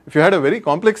 If you had a very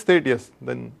complex state, yes,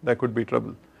 then that could be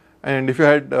trouble. And if you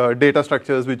had data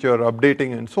structures which you are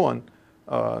updating and so on,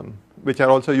 which are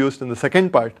also used in the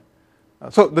second part.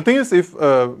 So the thing is, if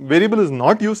a variable is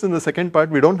not used in the second part,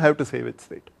 we don't have to save its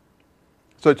state.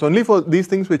 So it's only for these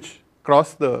things which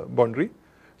cross the boundary.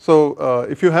 So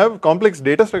if you have complex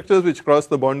data structures which cross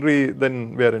the boundary,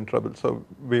 then we are in trouble. So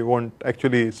we won't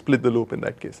actually split the loop in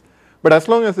that case. But as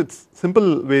long as it's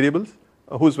simple variables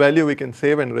whose value we can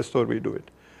save and restore, we do it.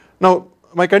 Now,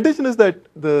 my contention is that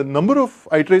the number of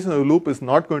iterations of the loop is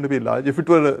not going to be large. If it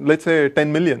were, let's say,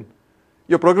 10 million,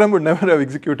 your program would never have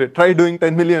executed. Try doing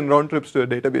 10 million round trips to a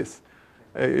database.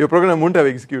 Your program won't have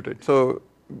executed. So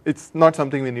it's not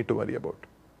something we need to worry about.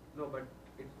 No, but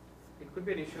it could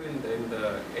be an issue in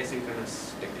the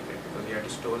asynchronous technique, right? Because you have to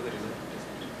store the result.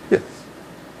 Yes.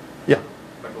 Yeah.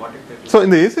 But what if so in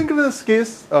the asynchronous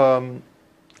case,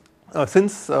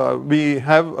 since we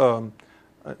have,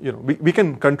 we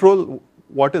can control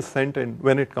what is sent and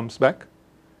when it comes back.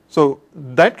 So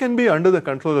that can be under the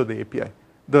control of the API.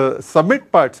 The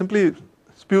submit part simply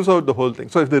spews out the whole thing.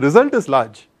 So if the result is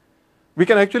large, we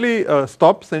can actually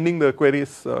stop sending the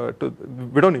queries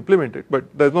we don't implement it, but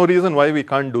there's no reason why we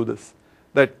can't do this.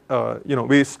 That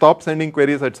we stop sending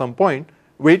queries at some point,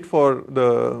 wait for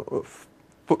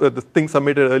the thing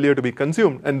submitted earlier to be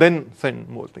consumed, and then send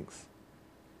more things.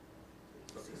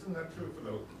 Isn't that true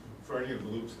for any of the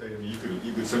loops? I mean,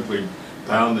 you could simply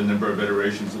bound the number of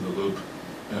iterations of the loop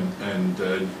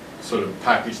and sort of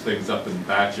package things up in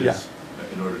batches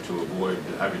in order to avoid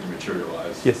having to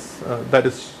materialize. Yes, that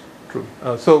is true.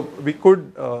 So we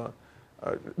could,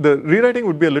 the rewriting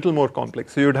would be a little more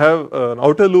complex. So you'd have an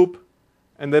outer loop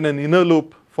and then an inner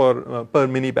loop for per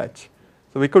mini batch.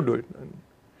 So we could do it. So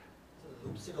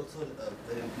loopstate also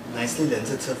very nicely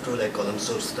lends itself to like column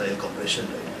store style compression,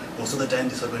 right? Most of the time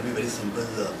these are going to be very simple,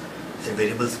 say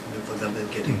variables, for example,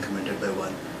 get incremented by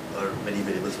one, or many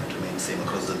variables might remain same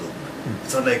across the loop.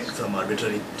 It's not like some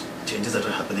arbitrary changes that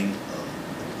are happening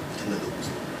within the loop.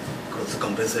 So you could also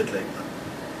compress it like that.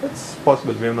 That's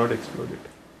possible. We have not explored it.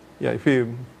 Yeah, if we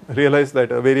realize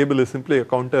that a variable is simply a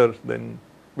counter, then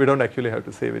we don't actually have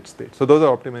to save its state. So those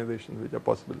are optimizations which are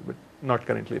possible, but not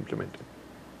currently implemented.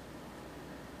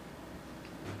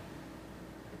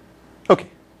 Okay,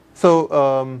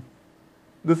 so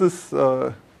this is,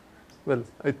 well,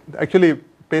 I actually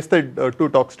pasted two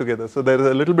talks together. So there is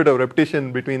a little bit of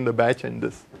repetition between the batch and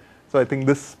this. So I think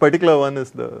this particular one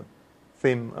is the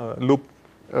same loop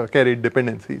carried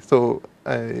dependency. So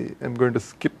I am going to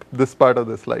skip this part of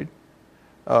the slide.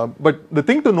 But the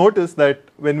thing to note is that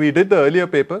when we did the earlier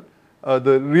paper,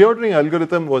 the reordering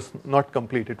algorithm was not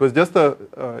complete. It was just a,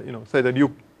 say that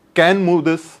you can move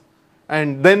this,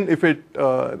 and then if it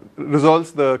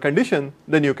resolves the condition,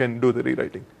 then you can do the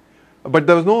rewriting. But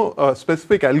there was no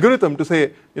specific algorithm to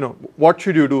say, what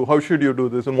should you do, how should you do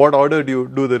this, in what order do you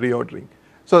do the reordering.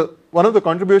 So one of the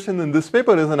contributions in this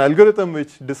paper is an algorithm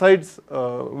which decides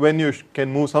when you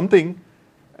can move something,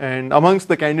 and amongst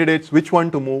the candidates which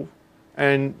one to move,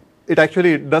 and it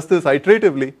actually does this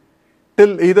iteratively,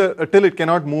 till it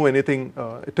cannot move anything,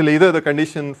 till either the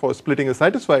condition for splitting is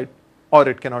satisfied or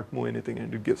it cannot move anything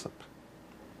and it gives up.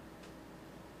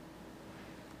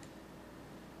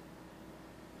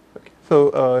 Okay.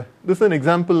 So this is an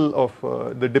example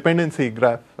of the dependency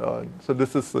graph. So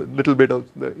this is a little bit of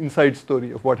the inside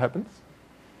story of what happens.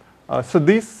 So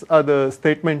these are the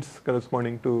statements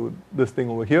corresponding to this thing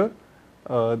over here.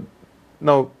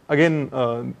 Now again,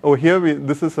 over here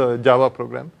this is a Java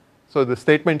program. So the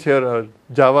statements here are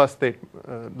Java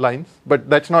lines, but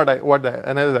that's not what the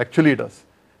analysis actually does.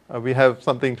 We have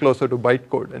something closer to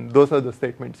bytecode, and those are the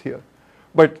statements here.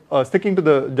 But sticking to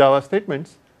the Java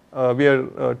statements, we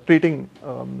are treating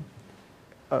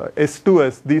S2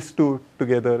 as these two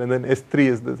together, and then S3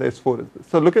 is this, S4 is this.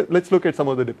 So let's look at some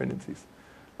of the dependencies.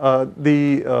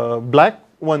 The black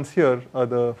ones here are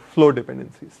the flow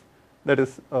dependencies. That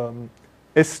is,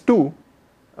 S2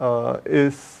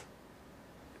 is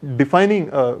defining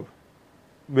a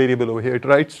variable over here. It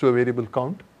writes to a variable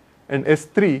count, and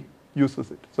S3 uses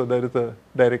it. So there is a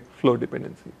direct flow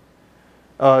dependency.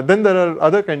 Then there are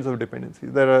other kinds of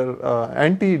dependencies. There are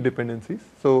anti-dependencies.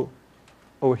 So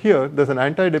over here, there's an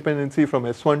anti-dependency from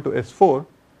S1 to S4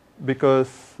 because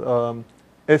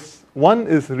S1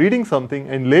 is reading something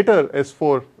and later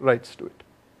S4 writes to it.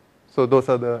 So those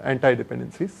are the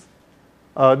anti-dependencies.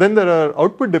 Then there are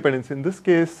output dependencies. In this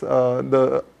case,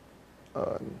 the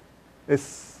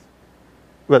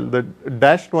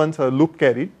dashed ones are loop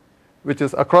carried, which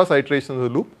is across iterations of the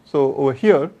loop. So over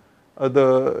here,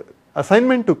 the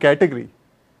assignment to category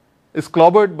is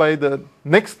clobbered by the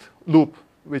next loop,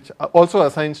 which also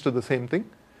assigns to the same thing.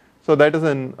 So that is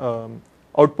an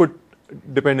output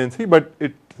dependency, but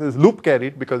it is loop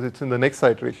carried because it's in the next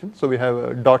iteration. So we have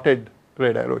a dotted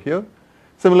red arrow here.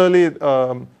 Similarly,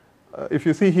 if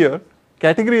you see here,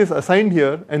 category is assigned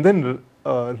here, and then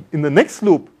in the next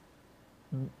loop,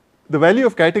 the value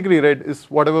of category red is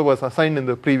whatever was assigned in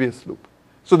the previous loop.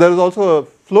 So there is also a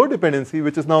flow dependency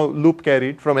which is now loop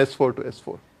carried from S4 to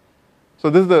S4. So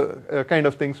this is the kind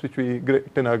of things which we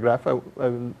get in our graph. I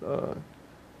will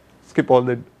skip all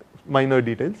the minor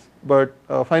details, but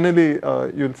finally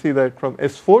you'll see that from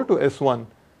S4 to S1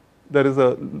 there is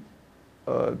a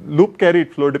loop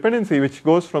carried flow dependency which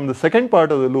goes from the second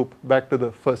part of the loop back to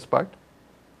the first part,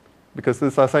 because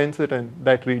this assigns it and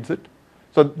that reads it.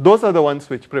 So those are the ones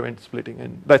which prevent splitting,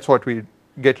 and that's what we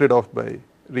get rid of by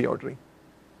reordering.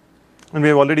 And we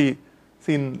have already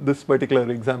seen this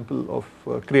particular example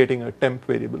of creating a temp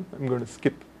variable. I'm going to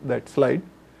skip that slide.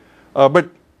 But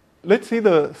let's see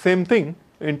the same thing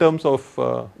in terms of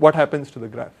what happens to the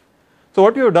graph. So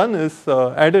what we have done is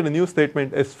added a new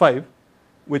statement S5,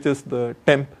 which is the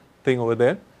temp thing over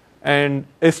there, and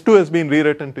S2 has been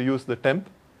rewritten to use the temp.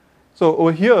 So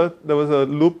over here there was a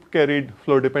loop carried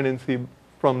flow dependency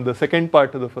from the second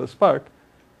part to the first part.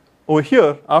 Over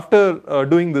here, after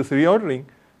doing this reordering,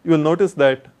 you will notice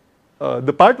that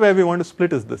the part where we want to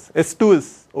split is this. S2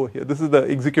 is over here. This is the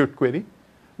execute query.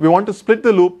 We want to split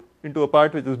the loop into a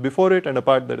part which is before it and a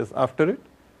part that is after it.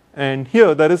 And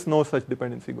here there is no such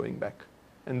dependency going back,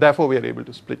 and therefore we are able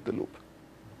to split the loop.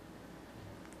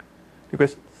 Any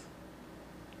questions?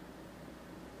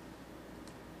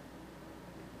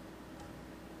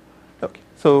 Okay,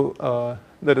 so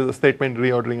there is a statement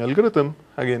reordering algorithm.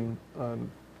 Again,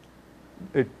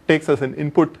 it takes as an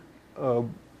input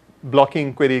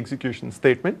blocking query execution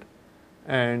statement,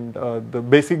 and the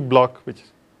basic block, which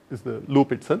is the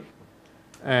loop itself.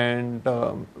 And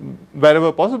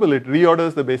wherever possible, it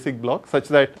reorders the basic block such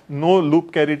that no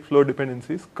loop carried flow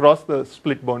dependencies cross the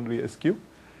split boundary SQ,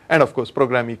 and of course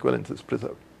program equivalence is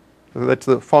preserved. So that's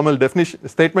the formal definition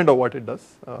statement of what it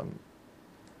does.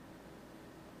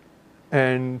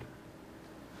 And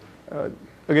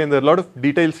again, there are a lot of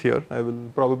details here. I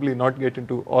will probably not get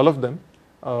into all of them,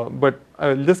 but I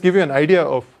will just give you an idea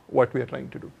of what we are trying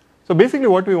to do. So basically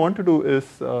what we want to do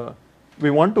is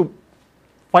we want to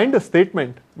find a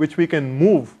statement which we can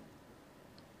move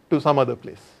to some other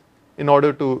place in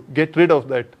order to get rid of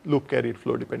that loop carried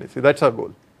flow dependency. That's our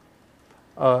goal.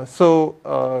 So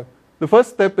the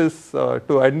first step is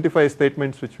to identify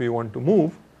statements which we want to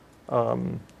move.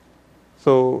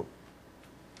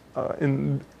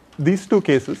 In these two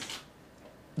cases,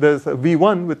 there's a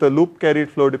V1 with a loop carried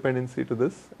flow dependency to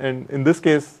this, and in this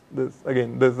case, there's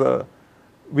a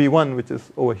V1 which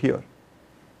is over here,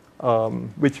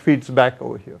 which feeds back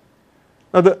over here.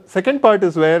 Now the second part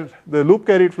is where the loop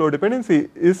carried flow dependency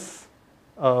is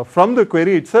from the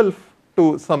query itself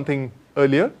to something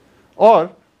earlier,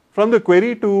 or from the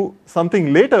query to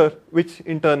something later, which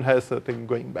in turn has a thing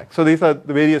going back. So these are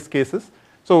the various cases.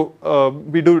 So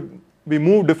we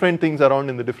move different things around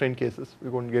in the different cases. We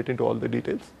won't get into all the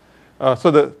details.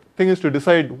 So the thing is to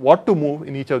decide what to move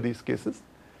in each of these cases.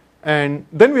 And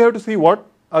then we have to see what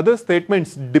other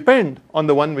statements depend on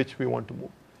the one which we want to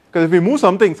move. Because if we move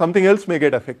something, something else may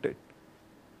get affected.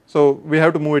 So we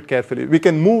have to move it carefully. We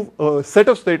can move a set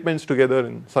of statements together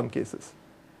in some cases.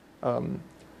 In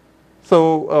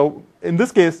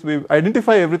this case, we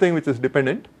identify everything which is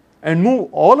dependent and move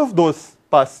all of those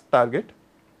past target.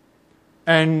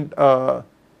 And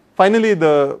finally,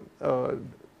 the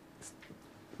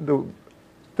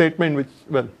statement which,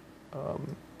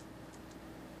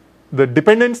 the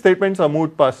dependent statements are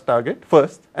moved past target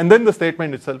first, and then the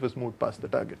statement itself is moved past the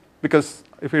target. Because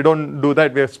if we don't do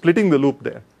that, we are splitting the loop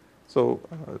there. So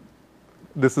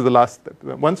this is the last step.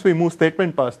 Once we move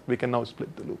statement past, we can now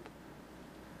split the loop.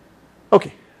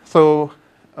 Okay, so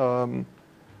a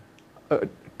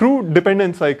true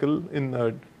dependent cycle in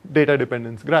a data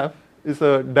dependence graph is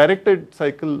a directed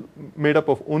cycle made up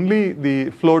of only the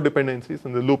flow dependencies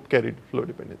and the loop carried flow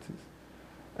dependencies.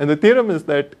 And the theorem is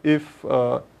that if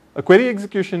a query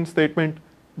execution statement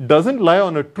doesn't lie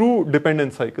on a true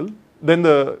dependent cycle, then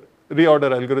the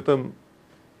reorder algorithm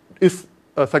is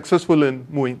successful in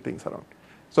moving things around.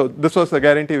 So this was a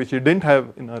guarantee which we didn't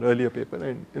have in our earlier paper,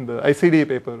 and in the ICD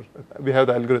paper we have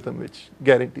the algorithm which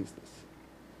guarantees this.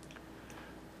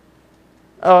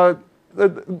 The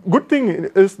good thing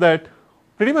is that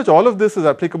pretty much all of this is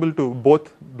applicable to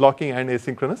both blocking and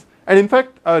asynchronous, and in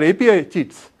fact our API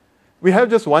cheats. We have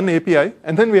just one API,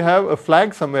 and then we have a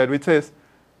flag somewhere which says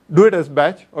do it as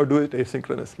batch or do it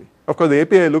asynchronously. Of course the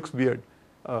API looks weird.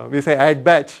 We say add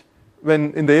batch,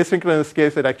 when in the asynchronous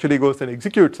case it actually goes and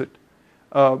executes it.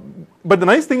 But the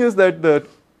nice thing is that the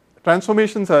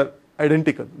transformations are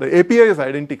identical. The API is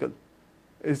identical.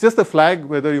 It's just a flag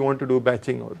whether you want to do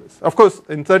batching or this. Of course,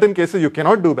 in certain cases you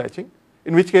cannot do batching,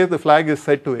 in which case the flag is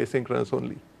set to asynchronous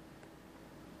only.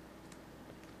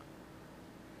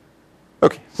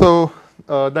 Okay, so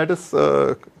that is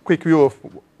a quick view of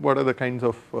what are the kinds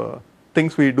of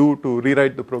things we do to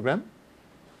rewrite the program.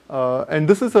 And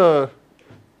this is a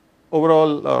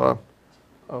overall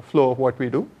flow of what we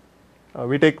do.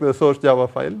 We take the source Java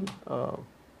file,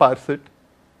 parse it.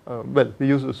 We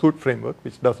use the SOOT framework,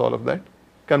 which does all of that.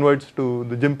 Converts to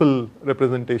the Jimple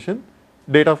representation,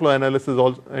 data flow analysis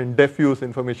and def use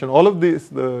information. All of this,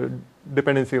 the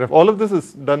dependency graph, all of this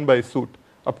is done by SOOT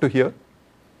up to here.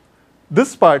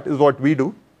 This part is what we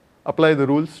do, apply the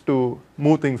rules to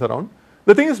move things around.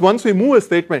 The thing is, once we move a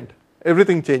statement,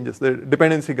 everything changes. The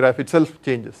dependency graph itself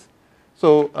changes.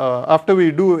 So after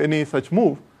we do any such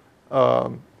move,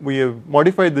 we have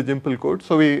modified the Jimple code.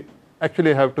 So we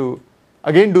actually have to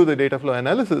again do the data flow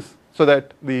analysis so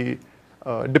that the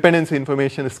dependency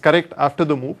information is correct after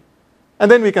the move. And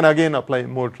then we can again apply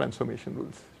more transformation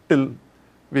rules till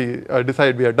we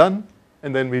decide we are done,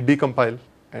 and then we decompile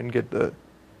and get the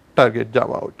target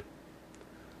Java out.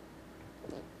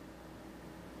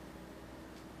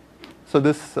 So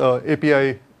this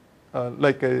API,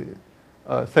 like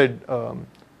I said,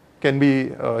 can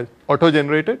be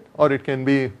auto-generated or it can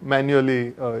be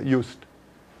manually used.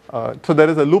 So there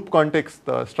is a loop context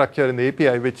structure in the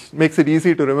API which makes it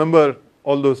easy to remember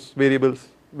all those variables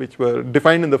which were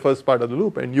defined in the first part of the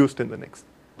loop and used in the next.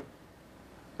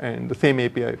 And the same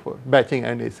API for batching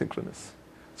and asynchronous.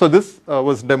 So this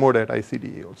was demoed at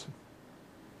ICDE also.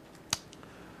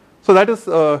 So that is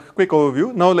a quick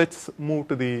overview. Now let's move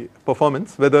to the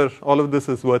performance, whether all of this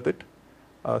is worth it.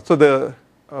 So the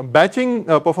batching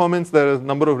performance, there is a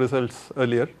number of results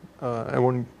earlier. I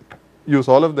won't use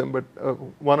all of them, but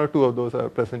one or two of those are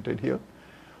presented here.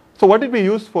 So what did we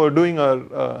use for doing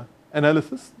our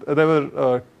analysis? There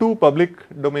were two public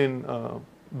domain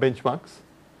benchmarks.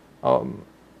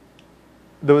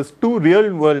 There was two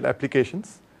real world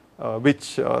applications,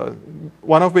 which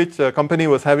one of which a company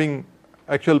was having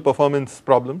actual performance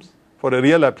problems for a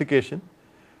real application.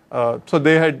 So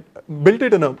they had built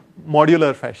it in a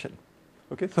modular fashion.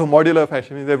 Okay, so modular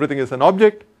fashion means everything is an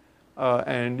object,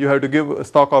 and you have to give a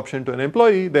stock option to an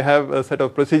employee. They have a set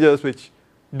of procedures which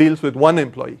deals with one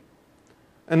employee.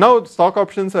 And now stock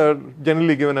options are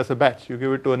generally given as a batch. You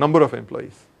give it to a number of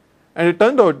employees. And it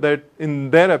turned out that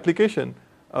in their application,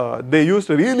 they used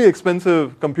a really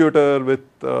expensive computer with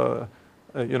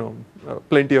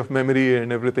plenty of memory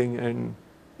and everything. And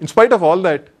in spite of all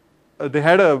that, they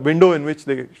had a window in which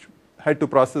they had to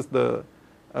process the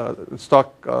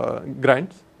stock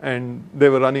grants, and they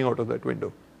were running out of that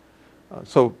window.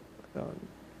 So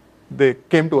they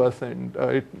came to us, and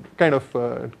it kind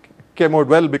of came out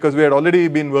well because we had already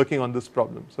been working on this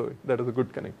problem. So that was a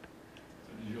good connect.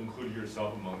 So did you include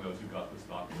yourself among those who got the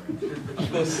stock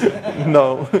grant?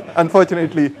 No,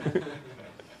 unfortunately.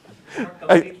 Not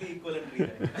completely equivalently,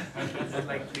 right? It's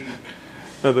like the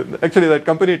No, actually, that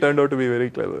company turned out to be very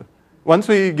clever. Once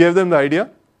we gave them the idea,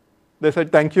 they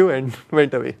said thank you and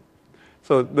went away.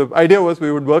 So the idea was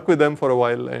we would work with them for a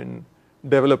while and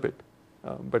develop it.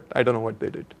 But I don't know what they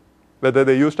did. Whether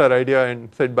they used our idea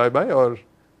and said bye-bye, or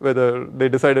whether they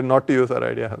decided not to use our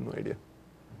idea, I have no idea.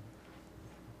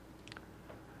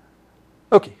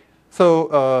 Okay,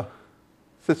 so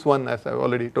sys1, as I've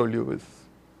already told you, is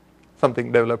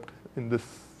something developed in this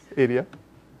area.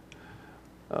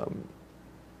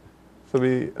 So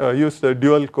we used a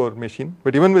dual core machine,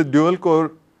 but even with dual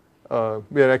core,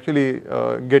 we are actually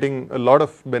getting a lot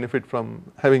of benefit from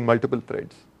having multiple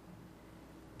threads.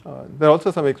 There are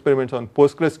also some experiments on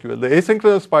PostgreSQL. The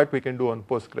asynchronous part we can do on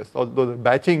Postgres, although the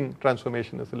batching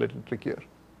transformation is a little trickier.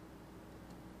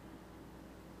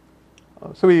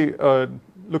 So we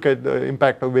look at the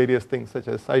impact of various things such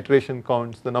as iteration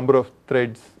counts, the number of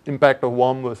threads, impact of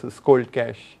warm versus cold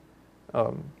cache,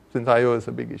 since I/O is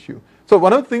a big issue. So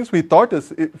one of the things we thought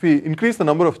is if we increase the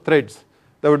number of threads,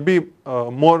 there would be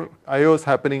more I/Os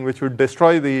happening, which would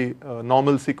destroy the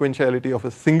normal sequentiality of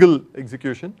a single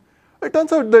execution. It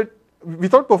turns out that we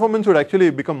thought performance would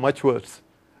actually become much worse,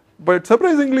 but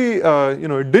surprisingly,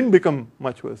 it didn't become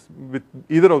much worse with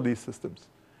either of these systems.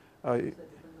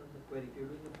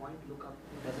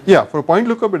 Yeah, for point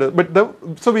lookup it does. But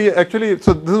so this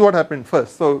is what happened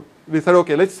first. So we said,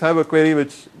 okay, let's have a query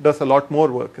which does a lot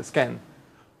more work, a scan.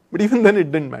 But even then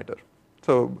it didn't matter.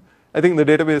 So I think the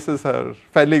databases are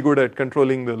fairly good at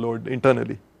controlling the load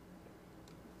internally.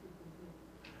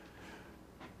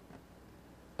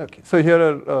 Okay, so here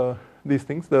are these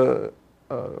things. There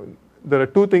are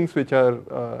two things which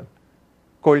are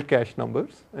cold cache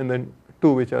numbers, and then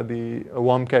two which are the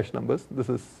warm cache numbers. This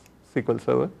is SQL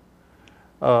Server.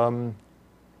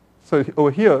 So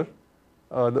over here,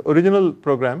 the original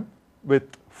program with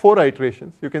 4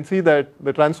 iterations, you can see that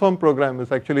the transform program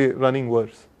is actually running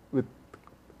worse with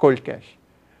cold cache.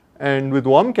 And with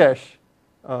warm cache,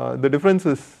 the difference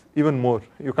is even more.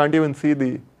 You can't even see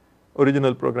the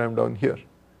original program down here.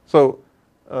 So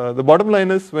the bottom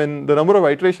line is when the number of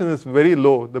iterations is very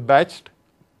low, the batched,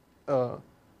 well,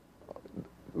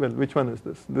 which one is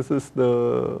this? This is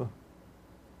the,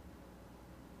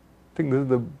 I think this is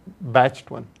the batched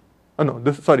one. Oh no,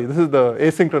 this is the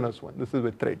asynchronous one. This is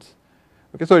with threads.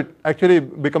 Okay, so it actually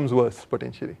becomes worse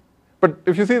potentially. But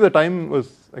if you see, the time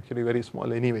was actually very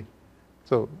small anyway.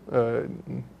 So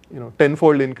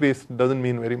 10-fold increase doesn't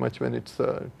mean very much when it's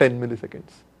 10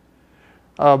 milliseconds.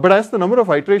 But as the number of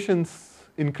iterations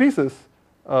increases,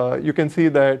 you can see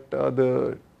that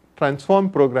the transform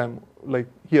program, like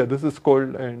here, this is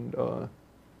cold and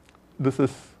this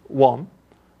is warm.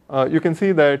 You can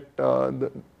see that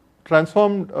the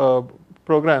transformed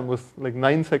program was like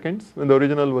 9 seconds when the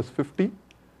original was 50.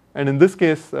 And in this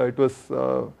case, it was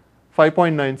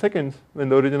 5.9 seconds when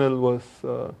the original was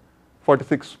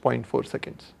 46.4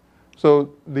 seconds.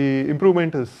 So the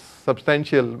improvement is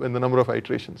substantial when the number of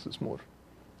iterations is more.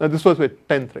 Now this was with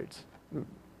 10 threads. So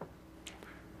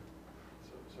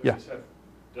Yeah. You said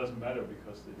it doesn't matter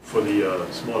because for the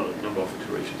small number of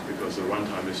iterations, because the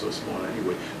runtime is so small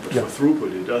anyway. But Yeah. for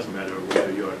throughput, it does matter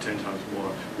whether you are 10 times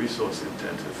more resource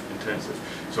intensive.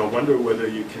 So I wonder whether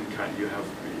you can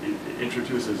it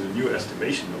introduces a new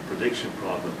estimation or prediction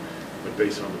problem, but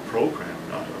based on the program,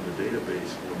 not on the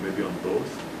database, or maybe on both.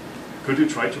 Could you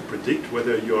try to predict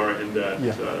whether you are in that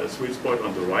sweet spot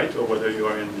on the right, or whether you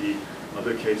are in the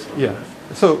other case on the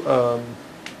left? So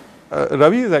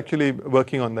Ravi is actually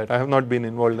working on that. I have not been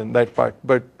involved in that part,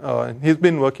 but he's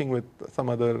been working with some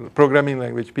other programming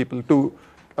language people to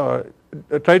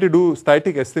try to do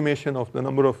static estimation of the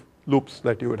number of loops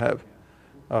that you would have.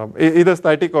 Either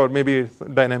static or maybe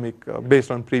dynamic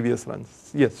based on previous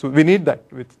runs. Yes, so we need that.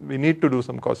 We need to do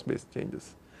some cost-based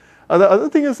changes. The other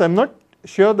thing is, I'm not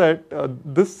sure that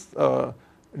this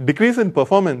decrease in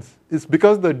performance is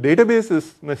because the database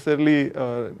is necessarily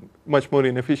much more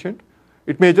inefficient.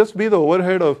 It may just be the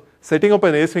overhead of setting up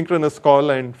an asynchronous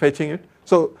call and fetching it.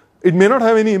 So it may not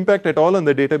have any impact at all on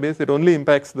the database. It only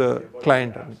impacts the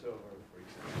client.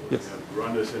 Yes.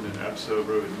 Run this in an app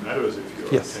server. It matters if you're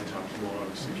 10 times more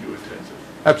CPU intensive.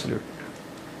 Absolutely.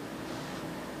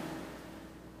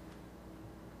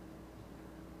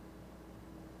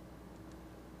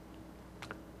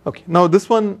 Okay, now this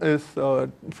one is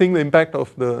seeing the impact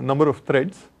of the number of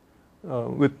threads.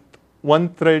 With one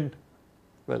thread,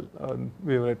 well,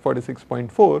 we were at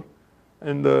 46.4,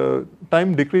 and the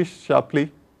time decreased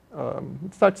sharply.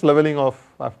 It starts leveling off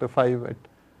after 5.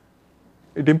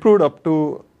 It improved up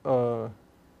to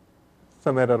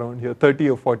somewhere around here, 30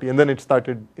 or 40, and then it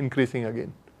started increasing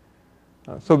again.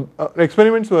 So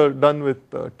experiments were done with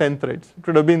 10 threads. It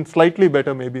would have been slightly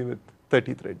better maybe with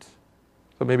 30 threads.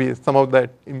 So maybe some of that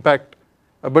impact,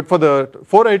 but for the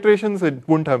 4 iterations it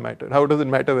wouldn't have mattered. How does it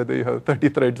matter whether you have 30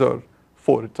 threads or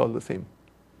 4? It's all the same.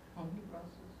 How many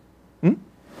processors?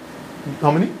 How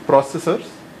many processors?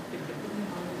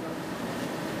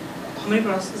 How many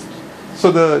processors?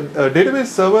 So the database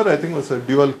server, I think, was a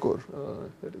dual core.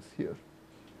 That is here.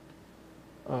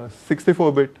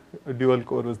 64-bit dual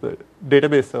core was the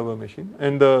database server machine,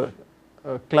 and the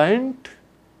client.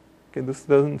 Okay, this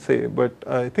doesn't say, but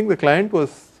I think the client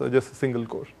was just a single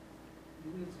core.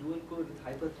 Even it's dual core with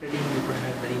hyper-threading, you could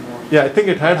have many more. Yeah, I think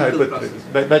it had hyper-threading.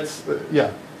 That's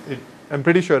yeah. I'm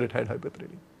pretty sure it had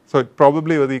hyper-threading. So it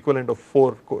probably was the equivalent of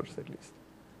 4 cores at least.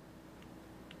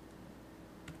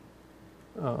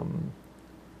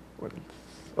 What else?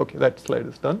 Okay, that slide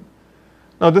is done.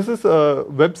 Now this is a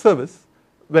web service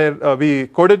where we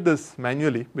coded this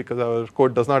manually because our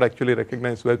code does not actually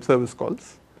recognize web service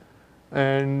calls.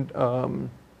 And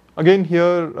again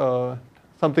here,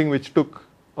 something which took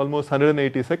almost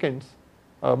 180 seconds.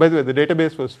 By the way, the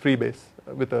database was free-base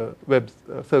with a web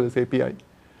service API.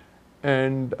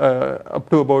 And up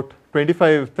to about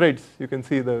 25 threads, you can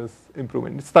see there's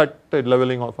improvement. It started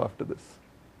leveling off after this.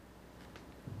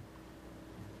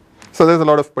 So there's a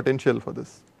lot of potential for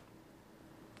this.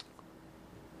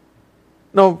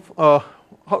 Now,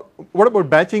 what about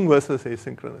batching versus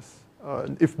asynchronous?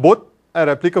 If both are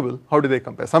applicable, how do they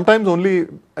compare? Sometimes only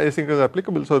asynchronous is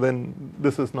applicable, so then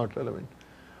this is not relevant.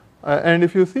 And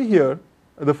if you see here,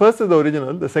 the first is the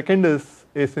original, the second is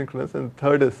asynchronous, and the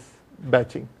third is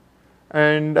batching.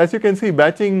 And as you can see,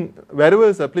 batching, wherever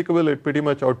is applicable, it pretty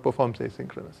much outperforms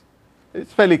asynchronous.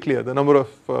 It's fairly clear. The number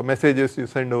of messages you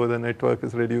send over the network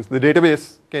is reduced. The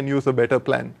database can use a better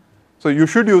plan. So you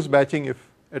should use batching if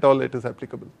at all it is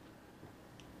applicable.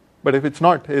 But if it's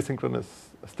not, asynchronous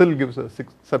still gives a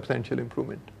substantial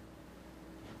improvement.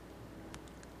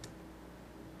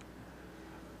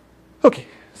 Okay,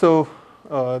 so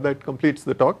that completes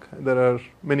the talk. There are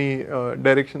many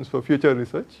directions for future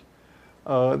research.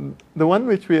 The one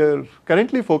which we are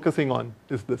currently focusing on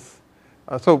is this.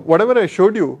 So whatever I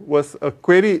showed you was a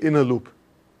query in a loop.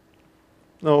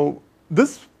 Now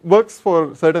this works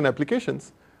for certain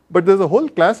applications, but there's a whole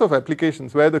class of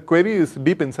applications where the query is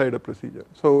deep inside a procedure.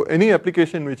 So any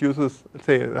application which uses, let's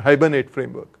say, a Hibernate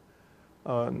framework,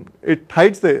 it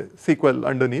hides the SQL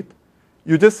underneath.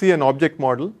 You just see an object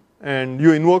model and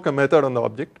you invoke a method on the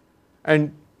object,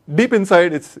 and deep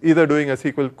inside it's either doing a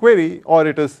SQL query or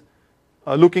it is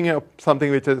looking up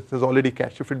something which is already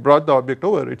cached. If it brought the object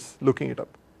over, it's looking it up.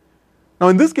 Now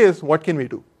in this case, what can we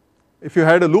do? If you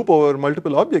had a loop over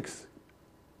multiple objects,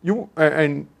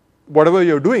 and whatever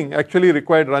you're doing actually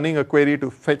required running a query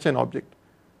to fetch an object.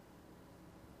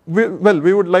 We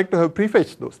would like to have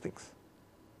prefetched those things.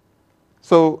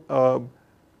 So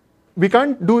we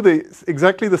can't do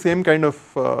exactly the same kind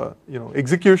of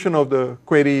execution of the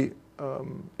query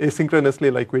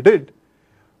asynchronously like we did,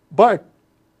 but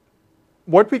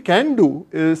what we can do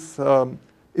is,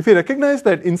 if we recognize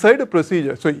that inside a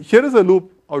procedure, so here is a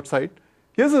loop outside,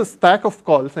 here's a stack of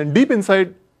calls, and deep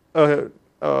inside a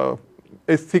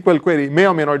SQL query may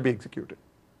or may not be executed.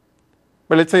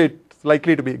 But let's say it's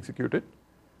likely to be executed,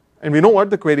 and we know what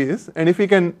the query is, and if we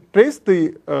can trace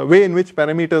the way in which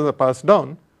parameters are passed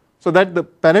down, so that the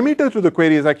parameter to the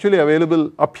query is actually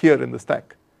available up here in the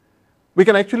stack, we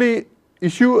can actually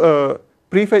issue a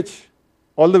prefetch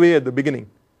all the way at the beginning.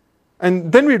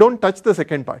 And then we don't touch the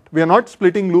second part. We are not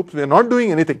splitting loops. We are not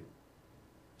doing anything.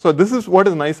 So this is what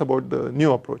is nice about the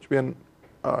new approach. We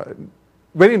are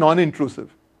very non-intrusive.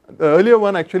 The earlier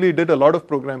one actually did a lot of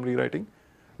program rewriting.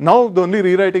 Now the only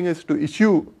rewriting is to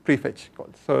issue prefetch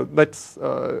calls. So that's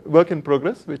work in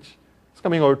progress, which is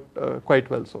coming out quite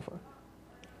well so far.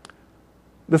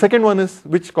 The second one is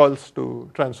which calls to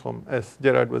transform. As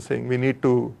Gerard was saying, we need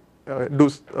to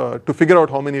to figure out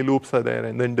how many loops are there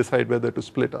and then decide whether to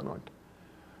split or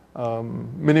not.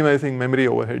 Minimizing memory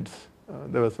overheads.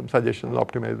 There were some suggestions,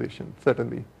 optimization,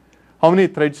 certainly. How many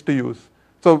threads to use?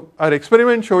 So our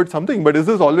experiment showed something, but is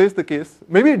this always the case?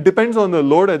 Maybe it depends on the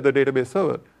load at the database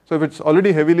server. So if it's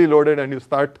already heavily loaded and you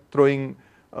start throwing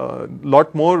a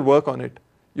lot more work on it,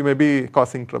 you may be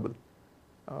causing trouble.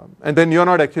 And then you're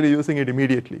not actually using it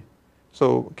immediately.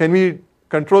 So can we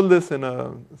control this in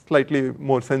a slightly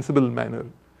more sensible manner?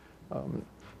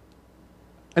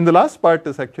 And the last part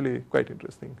is actually quite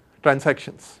interesting.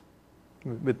 Transactions,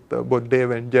 with both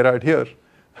Dave and Gerard here.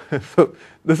 So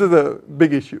this is a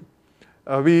big issue.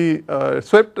 We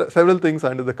swept several things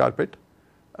under the carpet.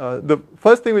 The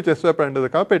first thing which I swept under the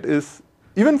carpet is,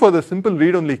 even for the simple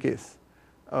read-only case,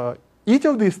 each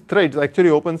of these threads actually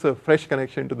opens a fresh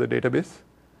connection to the database.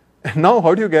 And now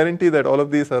how do you guarantee that all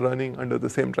of these are running under the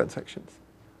same transactions?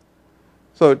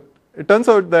 So it turns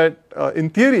out that in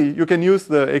theory you can use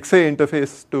the XA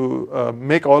interface to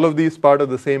make all of these part of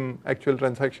the same actual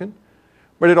transaction,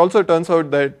 but it also turns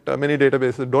out that many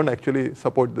databases don't actually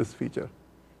support this feature.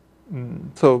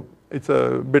 So it's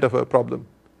a bit of a problem.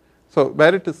 So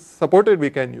where it is supported, we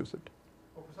can use it.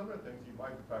 Well, for some of the things you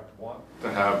might in fact want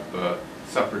to have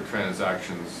separate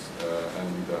transactions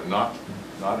and not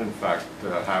in fact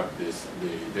have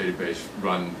the database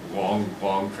run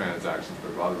long transactions,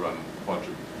 but rather run a bunch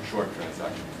of short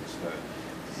transactions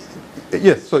instead.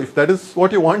 Yes, so if that is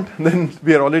what you want, then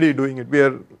we are already doing it. We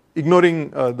are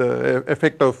ignoring the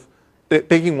effect of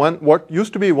taking what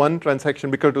used to be one transaction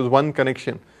because it was one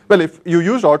connection. Well, if you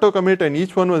used auto commit and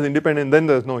each one was independent, then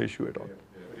there's no issue at all.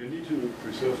 You need to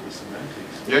preserve the semantics.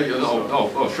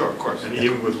 Sure, of course. And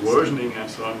even with versioning and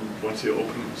so on, once you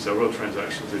open several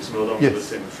transactions, it's no longer the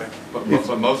same effect. But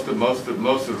most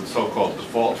of the so-called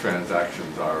default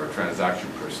transactions are a transaction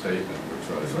per statement, which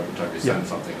every time you send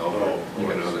something over, you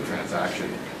get another transaction.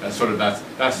 And sort of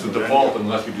that's the default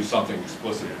unless you do something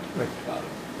explicit about it.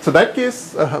 So that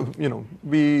case,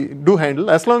 we do handle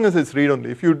as long as it's read-only.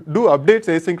 If you do updates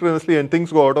asynchronously and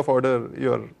things go out of order,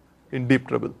 you're in deep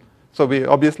trouble. So we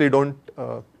obviously don't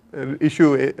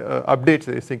issue updates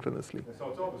asynchronously. So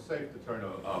it's always safe to turn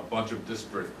a bunch of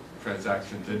disparate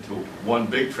transactions into one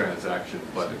big transaction,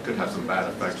 but it could have some bad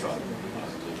effects on the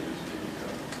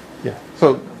Yeah.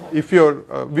 So if you're,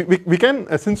 we can,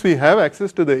 since we have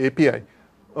access to the API,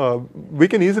 we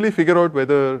can easily figure out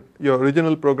whether your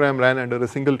original program ran under a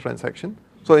single transaction.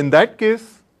 So in that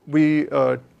case, we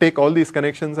take all these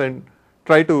connections and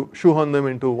try to shoehorn them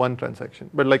into one transaction.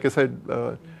 But like I said,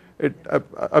 it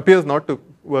appears not to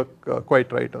work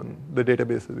quite right on the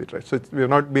databases we tried. So we have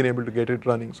not been able to get it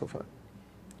running so far.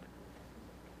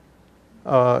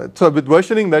 So with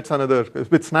versioning, that's another.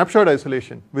 With snapshot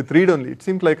isolation, with read-only, it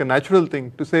seems like a natural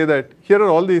thing to say that here are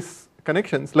all these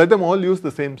connections, let them all use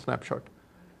the same snapshot.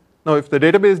 Now, if the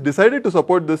database decided to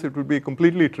support this, it would be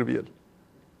completely trivial.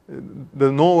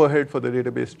 There's no overhead for the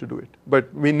database to do it.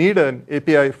 But we need an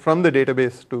API from the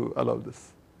database to allow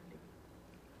this.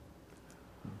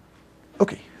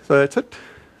 Okay, so that's it.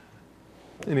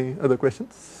 Any other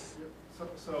questions?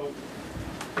 So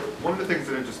one of the things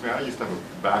that interests me, I used to have a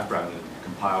background in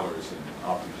compilers and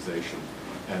optimization,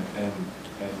 and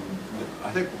I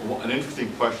think an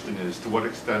interesting question is to what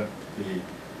extent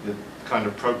the kind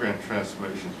of program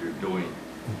transformations you're doing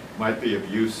might be of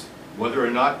use, whether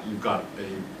or not you've got a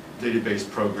database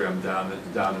program down in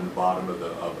the bottom of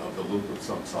the loop of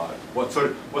some sort. What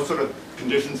sort of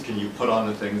conditions can you put on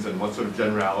the things, and what sort of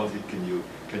generality can you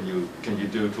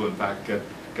do to in fact get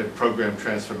program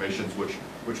transformations which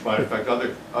might affect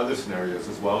other scenarios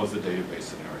as well as the database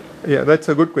scenario? Yeah, that's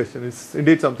a good question. It's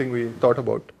indeed something we thought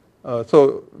about.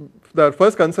 So the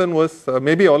first concern was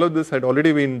maybe all of this had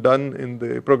already been done in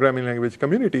the programming language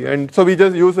community, and so we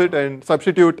just use it and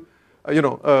substitute,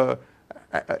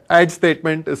 add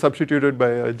statement is substituted by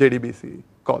a JDBC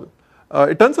call.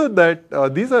 It turns out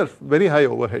that these are very high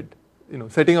overhead.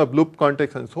 Setting up loop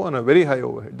context and so on are very high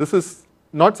overhead. This is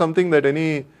not something that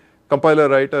any compiler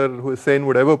writer who is sane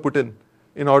would ever put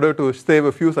in order to save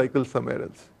a few cycles somewhere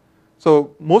else.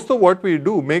 So most of what we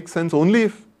do makes sense only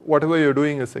if whatever you're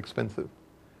doing is expensive.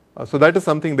 So that is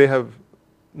something they have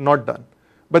not done.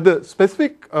 But the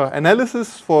specific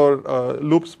analysis for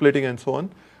loop splitting and so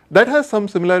on, that has some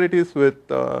similarities with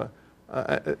the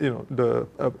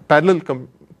parallel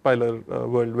compiler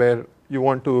world, where you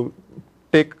want to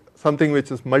take something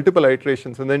which is multiple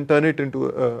iterations and then turn it into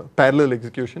a parallel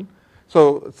execution.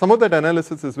 So some of that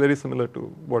analysis is very similar to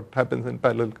what happens in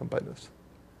parallel compilers.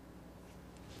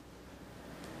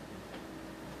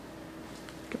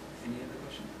 Any other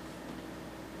question?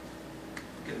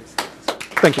 Okay, let's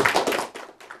Thank you.